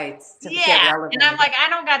couple fights to get Yeah. relevant. And I'm like, I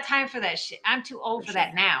don't got time for that shit. I'm too old for sure.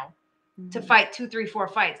 that now to fight 2, 3, 4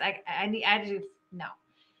 fights. I do. No.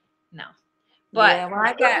 But yeah, well,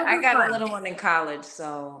 I got a little one in college,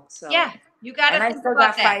 so yeah, you got to and I think still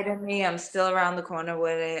about got that. fight in me. I'm still around the corner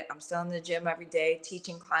with it. I'm still in the gym every day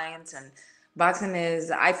teaching clients, and boxing is,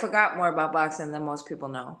 I forgot more about boxing than most people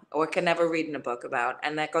know or can never read in a book about.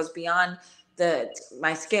 And that goes beyond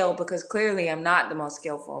my skill, because clearly I'm not the most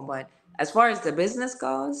skillful, but as far as the business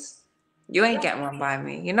goes, you ain't getting one by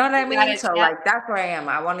me. You know what I mean? So like that's where I am.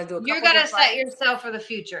 I want to do a You're couple gonna good set fights. yourself for the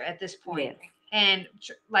future at this point. Yeah. And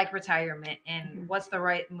like retirement, and what's the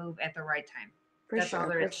right move at the right time. That's all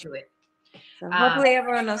there is to it. So hopefully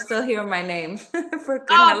everyone will still hear my name for good,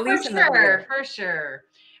 Oh, at for least in the sure, beginning. for sure.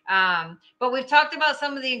 But we've talked about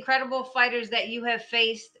some of the incredible fighters that you have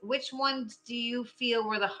faced. Which ones do you feel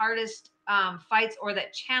were the hardest fights, or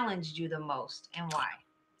that challenged you the most, and why?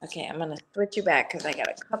 Okay, I'm gonna switch you back because I got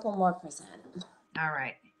a couple more %. All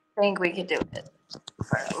right. I think we could do it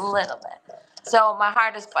for a little bit. So my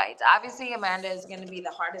hardest fights, obviously Amanda is going to be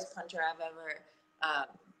the hardest puncher I've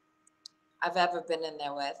ever been in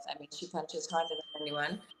there with. I mean, she punches harder than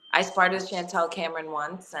anyone. I sparred with Chantel Cameron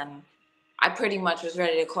once, and I pretty much was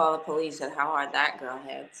ready to call the police at how hard that girl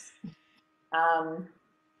hits.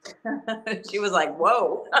 She was like,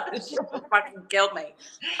 "Whoa!" She fucking killed me.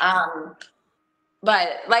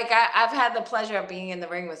 But like I've had the pleasure of being in the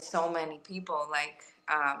ring with so many people. Like,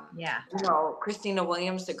 Yeah. Christina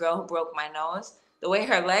Williams, the girl who broke my nose. The way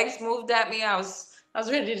her legs moved at me, I was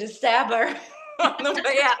ready to stab her on the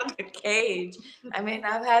way out of the cage. I mean,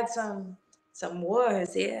 I've had some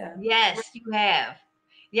wars, yeah. Yes, you have.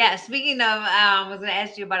 Yeah. Speaking of, I was going to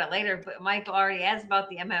ask you about it later, but Mike already asked about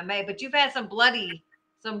the MMA. But you've had some bloody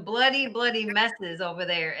messes over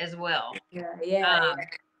there as well. Yeah, yeah, Um,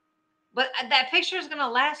 but that picture is going to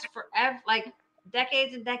last forever, like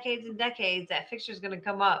decades and decades and decades. That picture is going to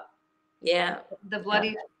come up. yeah. The Yeah.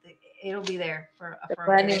 bloody, it'll be there The for a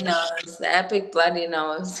very. bloody nose, the epic bloody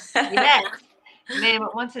nose. Yes, man.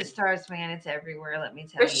 But once it starts, man, it's everywhere. Let me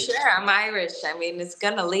For tell you. sure, I'm Irish. I mean, it's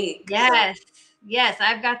gonna leak. So Yes, yes.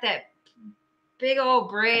 I've got that big old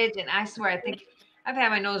bridge, and I swear, I think I've had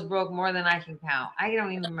my nose broke more than I can count. I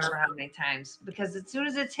don't even remember how many times because as soon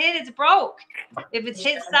as it's hit, it's broke. If it's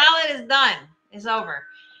hit solid, it's done. It's over.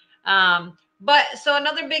 But so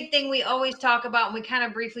another big thing we always talk about, and we kind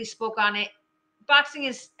of briefly spoke on it. Boxing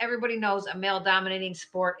is, everybody knows, a male dominating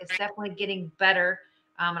sport. It's definitely getting better,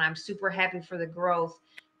 and I'm super happy for the growth.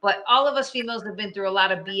 But all of us females have been through a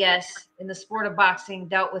lot of BS in the sport of boxing,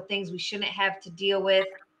 dealt with things we shouldn't have to deal with.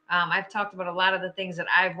 I've talked about a lot of the things that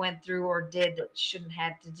I've went through or did that shouldn't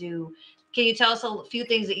have to do. Can you tell us a few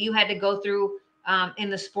things that you had to go through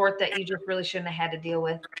in the sport that you just really shouldn't have had to deal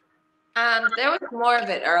with? there was more of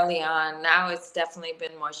it early on. Now it's definitely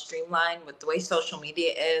been more streamlined with the way social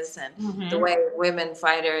media is and the Mm-hmm. way women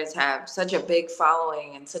fighters have such a big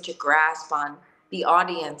following and such a grasp on the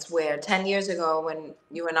audience. Where 10 years ago, when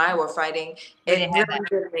you and I were fighting, We it didn't have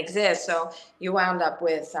that. really didn't exist. So you wound up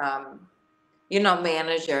with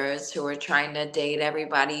managers who are trying to date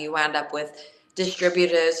everybody. You wound up with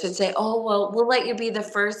distributors who'd say, "Oh, well, we'll let you be the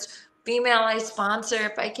first female I sponsor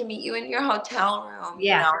if I can meet you in your hotel room,"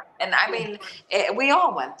 Yeah. And I mean, we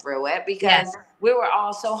all went through it Yes. because we were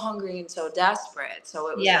all so hungry and so desperate. So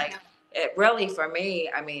it was Yeah. like, it really, for me,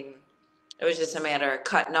 I mean, it was just a matter of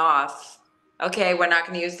cutting off. Okay, we're not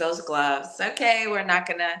going to use those gloves. Okay, we're not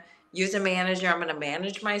going to use a manager. I'm going to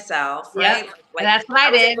manage myself, Yep. right? And Like that's what I I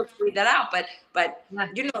was did. able to figure that out, but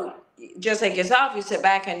Yeah. just like yourself, you sit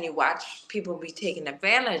back and you watch people be taken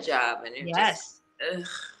advantage of, and it just, Yes. ugh.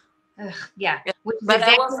 Ugh, yeah. Yeah. Which is But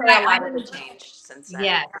I will exactly say why a I lot of didn't. it changed since then,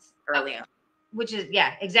 Yes. early on. Which is,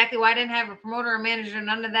 yeah, exactly why I didn't have a promoter or manager,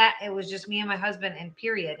 none of that. It was just me and my husband, and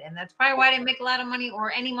period. And that's probably why I didn't make a lot of money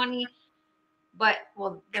or any money. But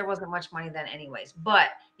well, there wasn't much money then, anyways.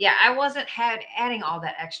 But yeah, I wasn't adding all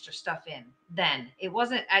that extra stuff in then. It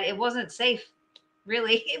wasn't safe,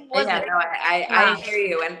 really. It Yeah, wasn't. no, I Um, hear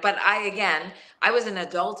you. But I was an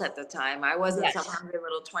adult at the time. I wasn't some yes. hungry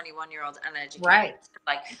little 21-year-old uneducated. Right.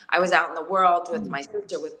 Like, I was out in the world with my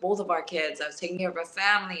sister, with both of our kids. I was taking care of a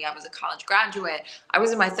family. I was a college graduate. I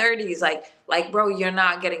was in my 30s. Like, bro, you're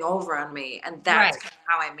not getting over on me. And that's Right. kind of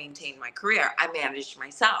how I maintained my career. I managed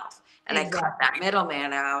myself and I cut Exactly. that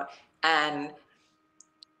middleman out. And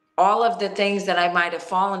all of the things that I might have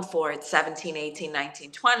fallen for at 17, 18,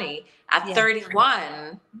 19, 20, at Yeah.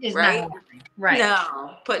 31, It's not right? happening. Right.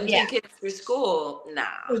 No. Putting Yeah. two kids through school, no.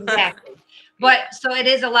 Exactly. But Yeah, so it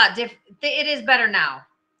is a lot different. It is better now.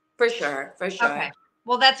 for sure, for sure. Okay.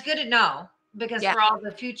 Well, that's good to know because Yeah, for all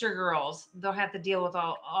the future girls, they'll have to deal with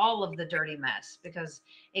all of the dirty mess because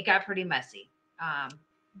it got pretty messy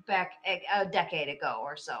back a decade ago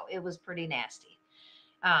or so. It was pretty nasty.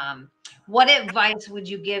 What advice would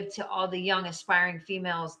you give to all the young aspiring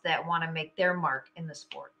females that want to make their mark in the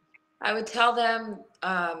sport? I would tell them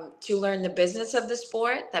to learn the business of the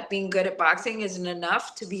sport, that being good at boxing isn't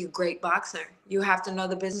enough to be a great boxer. You have to know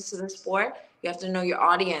the business of the sport. You have to know your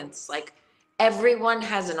audience. Like, everyone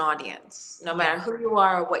has an audience, no matter Yeah. who you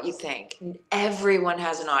are or what you think. Everyone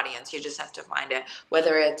has an audience. You just have to find it,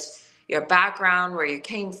 whether it's your background, where you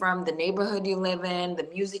came from, the neighborhood you live in, the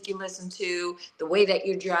music you listen to, the way that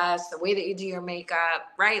you dress, the way that you do your makeup,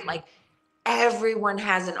 right? Like, everyone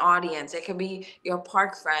has an audience. It could be your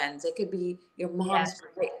park friends, it could be your mom's Yes.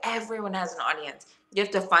 friends. Like, everyone has an audience. You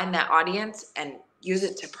have to find that audience and use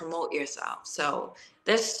it to promote yourself. So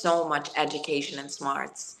there's so much education and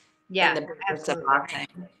smarts in Yeah. the business of Absolutely. boxing.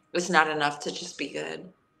 It's not enough to just be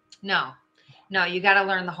good. No. No, you got to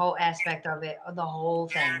learn the whole aspect of it, the whole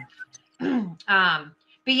thing.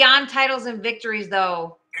 Beyond titles and victories,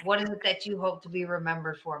 though, what is it that you hope to be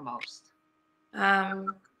remembered for most?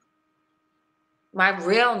 um my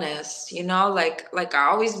realness, like I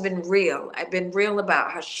always been real. I've been real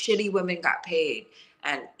about how shitty women got paid.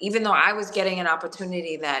 And even though I was getting an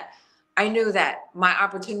opportunity, that I knew that my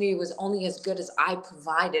opportunity was only as good as I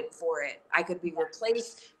provided for it. I could be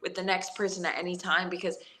replaced with the next person at any time,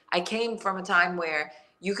 because I came from a time where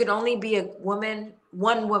you could only be a woman,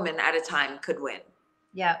 one woman at a time could win.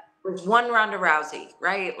 Yeah. There was one Ronda Rousey,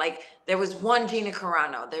 right? Like there was one Gina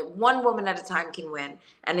Carano. There, one woman at a time can win.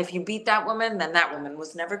 And if you beat that woman, then that woman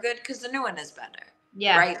was never good because the new one is better.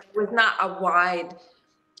 Yeah. Right? It was not a wide,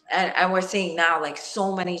 and we're seeing now like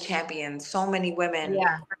so many champions, so many women,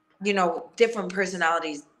 Yeah. you know, different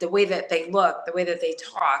personalities, the way that they look, the way that they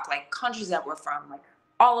talk, like countries that we're from, like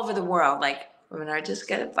all over the world, like women are just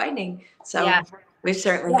good at fighting. So Yeah. we've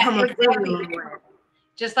certainly Yeah, come a really exactly. long way.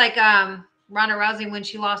 Just like Ronda Rousey when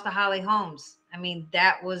she lost to Holly Holmes. I mean,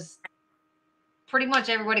 that was pretty much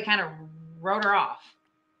everybody kind of wrote her off.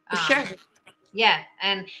 Sure. Yeah,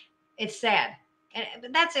 and it's sad. And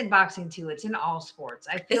but that's in boxing too. It's in all sports.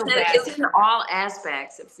 I feel bad. It's in all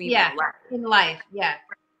aspects of female life. In life. Yeah,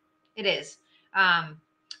 it is.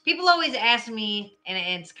 People always ask me, and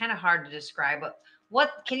it's kind of hard to describe, but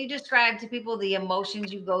what can you describe to people the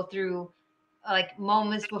emotions you go through, like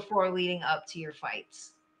moments before leading up to your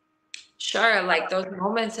fights? Sure, like those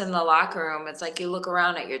moments in the locker room, it's like you look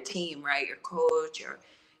around at your team, right? Your coach,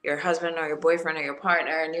 your husband or your boyfriend or your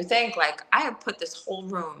partner, and you think like, I have put this whole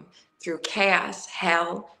room through chaos,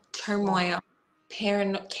 hell, turmoil,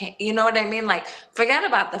 you know what I mean? Like, forget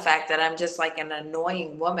about the fact that I'm just like an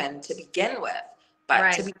annoying woman to begin with,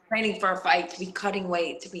 but to be training for a fight, to be cutting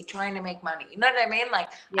weight, to be trying to make money, you know what I mean? Like,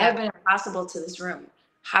 I have been impossible to this room.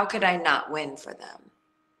 How could I not win for them?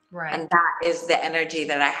 Right. And that is the energy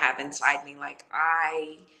that I have inside me. Like,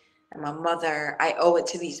 I am a mother. I owe it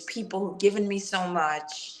to these people who've given me so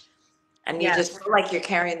much. And you just feel like you're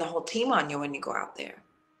carrying the whole team on you when you go out there.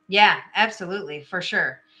 Yeah, absolutely, for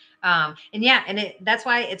sure. And yeah, and that's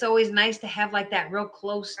why it's always nice to have like that real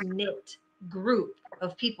close knit group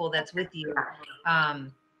of people that's with you,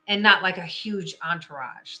 and not like a huge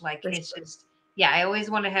entourage. Like it's just, yeah, I always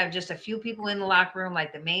want to have just a few people in the locker room,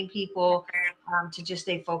 like the main people, to just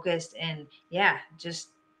stay focused and yeah, just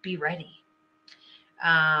be ready.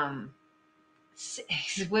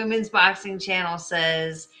 Women's Boxing Channel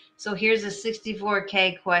says, so here's a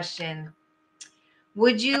 64K question.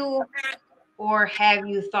 Would you or have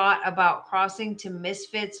you thought about crossing to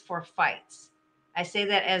Misfits for fights? I say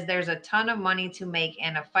that as there's a ton of money to make,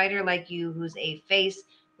 and a fighter like you, who's a face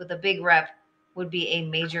with a big rep, would be a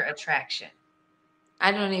major attraction.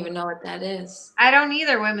 I don't even know what that is. I don't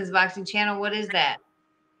either, Women's Boxing Channel. What is that?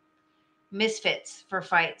 Misfits for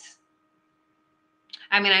fights.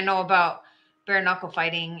 I mean, I know about bare knuckle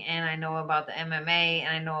fighting, and I know about the MMA,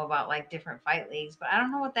 and I know about like different fight leagues, but I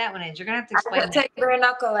don't know what that one is. You're gonna have to explain that. Bare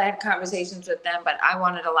knuckle, I had conversations with them, but I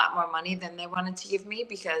wanted a lot more money than they wanted to give me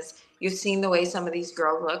because you've seen the way some of these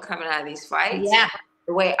girls look coming out of these fights. Yeah.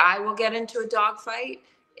 The way I will get into a dog fight,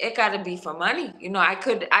 it got to be for money. You know, I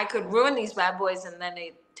could ruin these bad boys, and then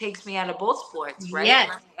it takes me out of both sports, right?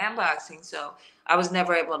 Yes. And boxing. So I was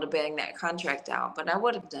never able to bang that contract out, but I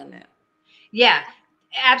would have done it. Yeah.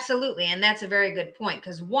 Absolutely. And that's a very good point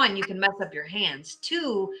because one, you can mess up your hands.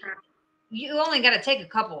 Two, you only got to take a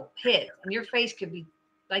couple hits and your face could be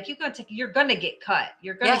like, you're going to get cut.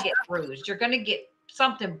 You're going to get bruised. You're going to get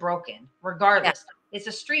something broken regardless. Yeah. It's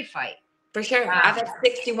a street fight. For sure. I've had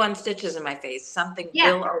 61 stitches in my face. Something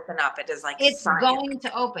will open up. It is like it's science. Going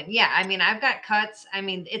to open. Yeah. I mean, I've got cuts. I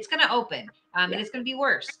mean, it's going to open and it's going to be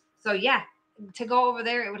worse. So yeah, to go over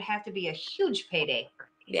there, it would have to be a huge payday.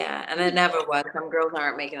 Yeah, and it never was. Some girls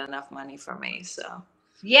aren't making enough money for me, so.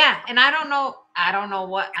 Yeah, and I don't know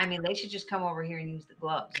what, I mean, they should just come over here and use the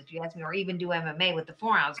gloves, if you ask me, or even do MMA with the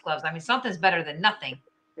 4-ounce gloves. I mean, something's better than nothing.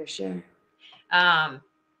 For sure.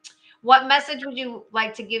 What message would you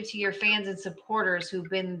like to give to your fans and supporters who've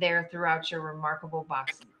been there throughout your remarkable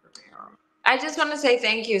boxing career? I just want to say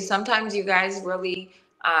thank you. Sometimes you guys really,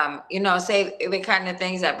 say the kind of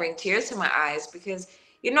things that bring tears to my eyes because,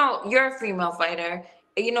 you're a female fighter.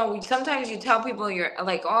 Sometimes you tell people you're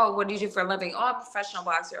like, oh, what do you do for a living? Oh, I'm a professional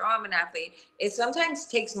boxer. Oh, I'm an athlete. It sometimes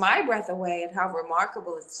takes my breath away at how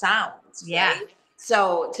remarkable it sounds. Yeah. Right?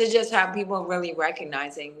 So to just have people really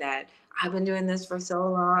recognizing that I've been doing this for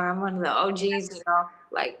so long, I'm one of the OGs,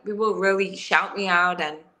 like people really shout me out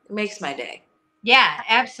and it makes my day. Yeah,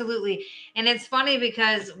 absolutely. And it's funny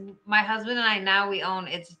because my husband and I now we own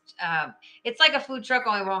it's like a food truck,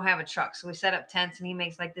 only we won't have a truck. So we set up tents and he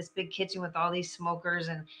makes like this big kitchen with all these smokers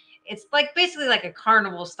and it's like basically like a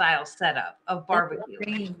carnival style setup of barbecue.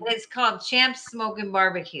 And it's called Champs Smoking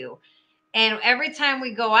Barbecue. And every time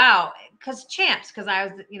we go out, because I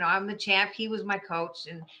was, I'm the champ, he was my coach.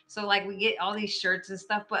 And so like we get all these shirts and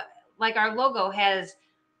stuff, but like our logo has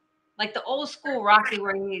like the old school Rocky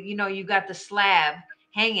where you got the slab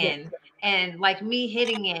hanging and like me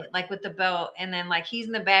hitting it like with the belt, and then like he's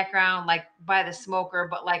in the background like by the smoker,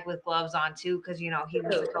 but like with gloves on too, because you know he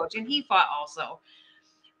was the coach and he fought also.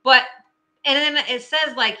 But and then it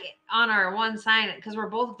says like on our one sign, because we're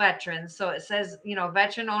both veterans, so it says, you know,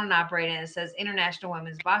 veteran owned and operated, and it says International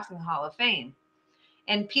Women's Boxing Hall of Fame.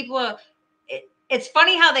 And people, it's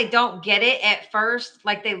funny how they don't get it at first.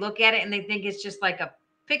 Like they look at it and they think it's just like a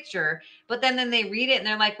picture, but then they read it and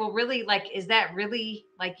they're like, well, really, like, is that really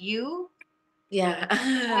like you? Yeah.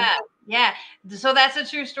 Yeah, yeah. So that's a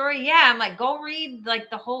true story. Yeah, I'm like, go read like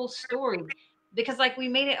the whole story, because like we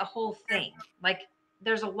made it a whole thing. Like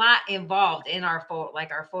there's a lot involved in our photo, like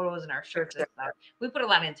our photos and our shirts and stuff. We put a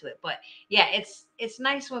lot into it, but yeah, it's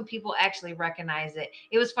nice when people actually recognize it.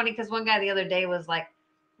 It was funny because one guy the other day was like,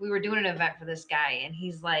 we were doing an event for this guy, and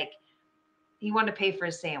he's like, he wanted to pay for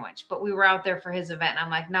his sandwich, but we were out there for his event, and I'm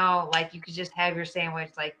like, no, like you could just have your sandwich,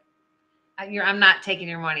 like I'm not taking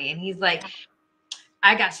your money. And he's like,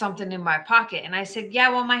 I got something in my pocket. And I said, yeah,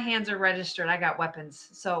 well, my hands are registered. I got weapons.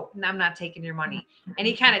 So I'm not taking your money. And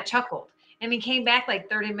he kind of chuckled. And he came back like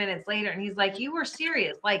 30 minutes later and he's like, you were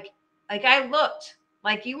serious. Like I looked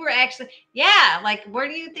like you were actually, yeah. Like, where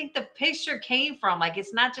do you think the picture came from? Like,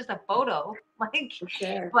 it's not just a photo. Like,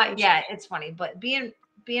 Sure. but yeah, it's funny. But being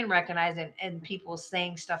recognized and people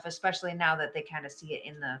saying stuff, especially now that they kind of see it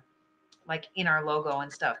in the, like in our logo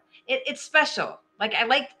and stuff. It's special. Like I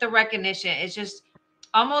like the recognition. It's just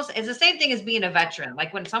almost, it's the same thing as being a veteran.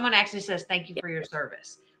 Like when someone actually says thank you for your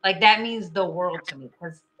service, like that means the world to me,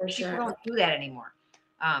 because For people sure. don't do that anymore.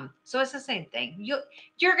 So it's the same thing.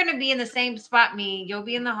 You're gonna be in the same spot me. You'll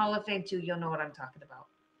be in the Hall of Fame too. You'll know what I'm talking about.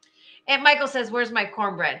 And Michael says, "Where's my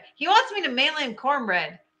cornbread?" He wants me to mail in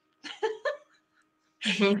cornbread.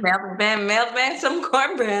 Mailman some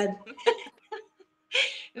cornbread.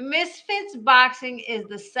 Misfits Boxing is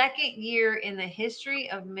the second year in the history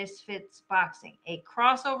of Misfits Boxing, a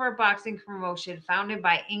crossover boxing promotion founded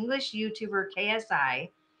by English YouTuber KSI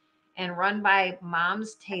and run by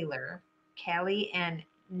Moms Taylor, Callie, and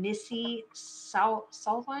Nissy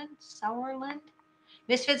Sauerland.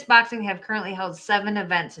 Misfits Boxing have currently held 7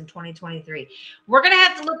 events in 2023. We're going to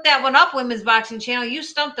have to look that one up, Women's Boxing Channel. You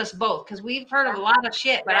stumped us both because we've heard of a lot of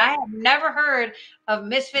shit, but I have never heard of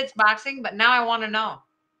Misfits Boxing, but now I want to know.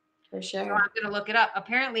 For So I'm sure. going to look it up.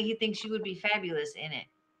 Apparently, he thinks you would be fabulous in it.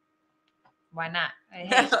 Why not? Hey,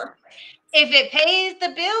 if it pays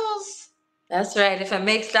the bills, That's right. If it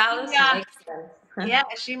makes dollars, yeah, it makes sense. yeah,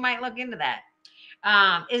 she might look into that.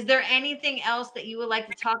 Is there anything else that you would like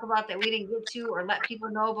to talk about that we didn't get to or let people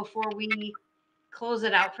know before we close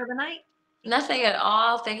it out for the night? Nothing at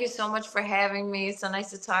all. Thank you so much for having me. It's so nice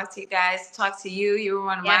to talk to you guys. Talk to you. You were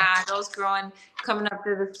one of my idols coming up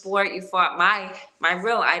through the sport. You fought my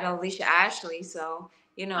real idol, Alicia Ashley. So,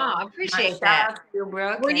 you know, Oh, I appreciate shout that. out to you,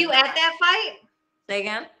 Brooke. Were you at that fight? Say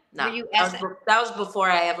again? Were No. you at that? That was before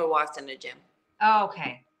I ever walked in the gym. Oh,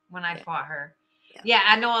 okay. When I fought her. Yeah,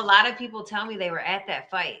 I know a lot of people tell me they were at that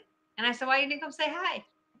fight. And I said, why you didn't come say hi?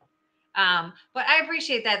 But I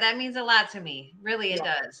appreciate that. That means a lot to me. Really, it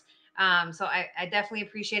does. So I definitely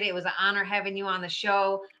appreciate it. It was an honor having you on the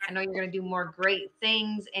show. I know you're going to do more great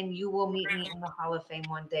things, and you will meet me in the Hall of Fame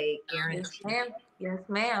one day, guaranteed. Yes, ma'am. Yes,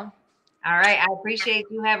 ma'am. All right. I appreciate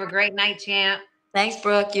you. Have a great night, champ. Thanks,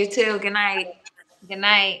 Brooke. You too. Good night. Good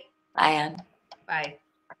night. Bye, Ann. Bye.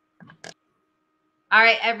 All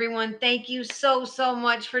right, everyone. Thank you so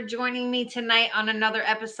much for joining me tonight on another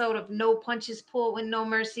episode of No Punches Pulled with No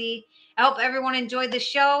Mercy. I hope everyone enjoyed the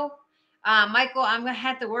show. Michael, I'm going to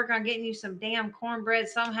have to work on getting you some damn cornbread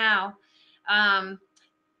somehow.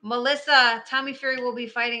 Melissa, Tommy Fury will be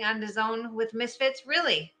fighting on DAZN with Misfits.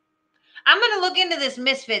 Really? I'm going to look into this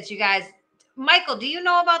Misfits, you guys. Michael, do you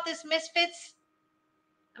know about this Misfits?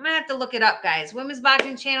 I'm going to have to look it up, guys. Women's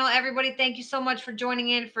Boxing Channel, everybody, thank you so much for joining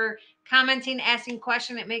in, for commenting, asking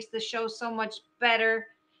questions. It makes the show so much better.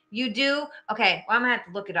 You do? Okay, well, I'm going to have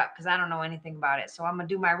to look it up because I don't know anything about it. So I'm going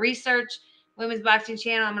to do my research. Women's Boxing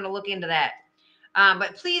Channel, I'm going to look into that.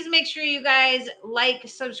 But please make sure you guys like,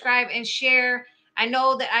 subscribe, and share. I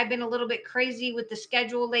know that I've been a little bit crazy with the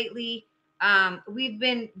schedule lately. We've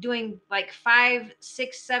been doing like 5,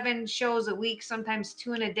 6, 7 shows a week, sometimes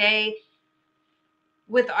 2 in a day.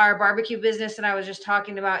 With our barbecue business that I was just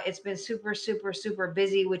talking about, it's been super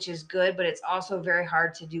busy, which is good, but it's also very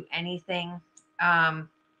hard to do anything.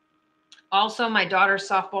 Also, my daughter's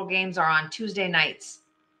softball games are on Tuesday nights.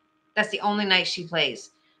 That's the only night she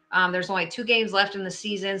plays. There's only 2 games left in the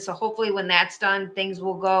season, so hopefully when that's done, things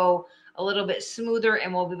will go a little bit smoother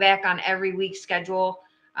and we'll be back on every week schedule.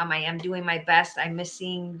 I am doing my best. I miss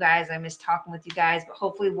seeing you guys. I miss talking with you guys, but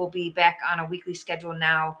hopefully we'll be back on a weekly schedule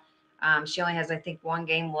now. She only has, I think, one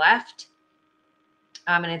game left.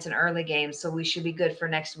 And it's an early game, so we should be good for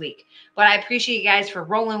next week. But I appreciate you guys for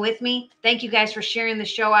rolling with me. Thank you guys for sharing the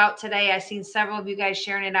show out today. I've seen several of you guys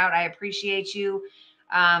sharing it out. I appreciate you.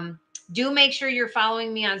 Do make sure you're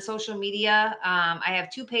following me on social media. I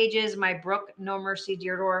have 2 pages, my Brooke No Mercy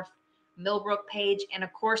Dierdorff-Millbrook page, and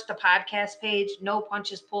of course the podcast page, No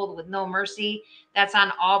Punches Pulled with No Mercy. That's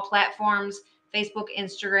on all platforms, Facebook,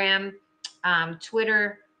 Instagram,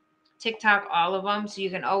 Twitter, TikTok, all of them. So you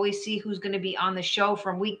can always see who's going to be on the show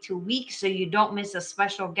from week to week so you don't miss a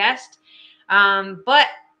special guest. But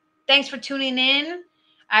thanks for tuning in.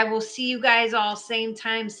 I will see you guys all same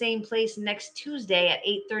time, same place next Tuesday at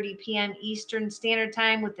 8:30 p.m. Eastern Standard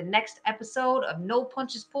Time with the next episode of No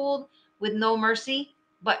Punches Pulled with No Mercy.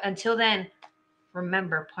 But until then,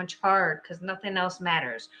 remember, punch hard because nothing else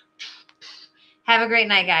matters. Have a great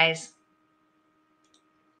night, guys.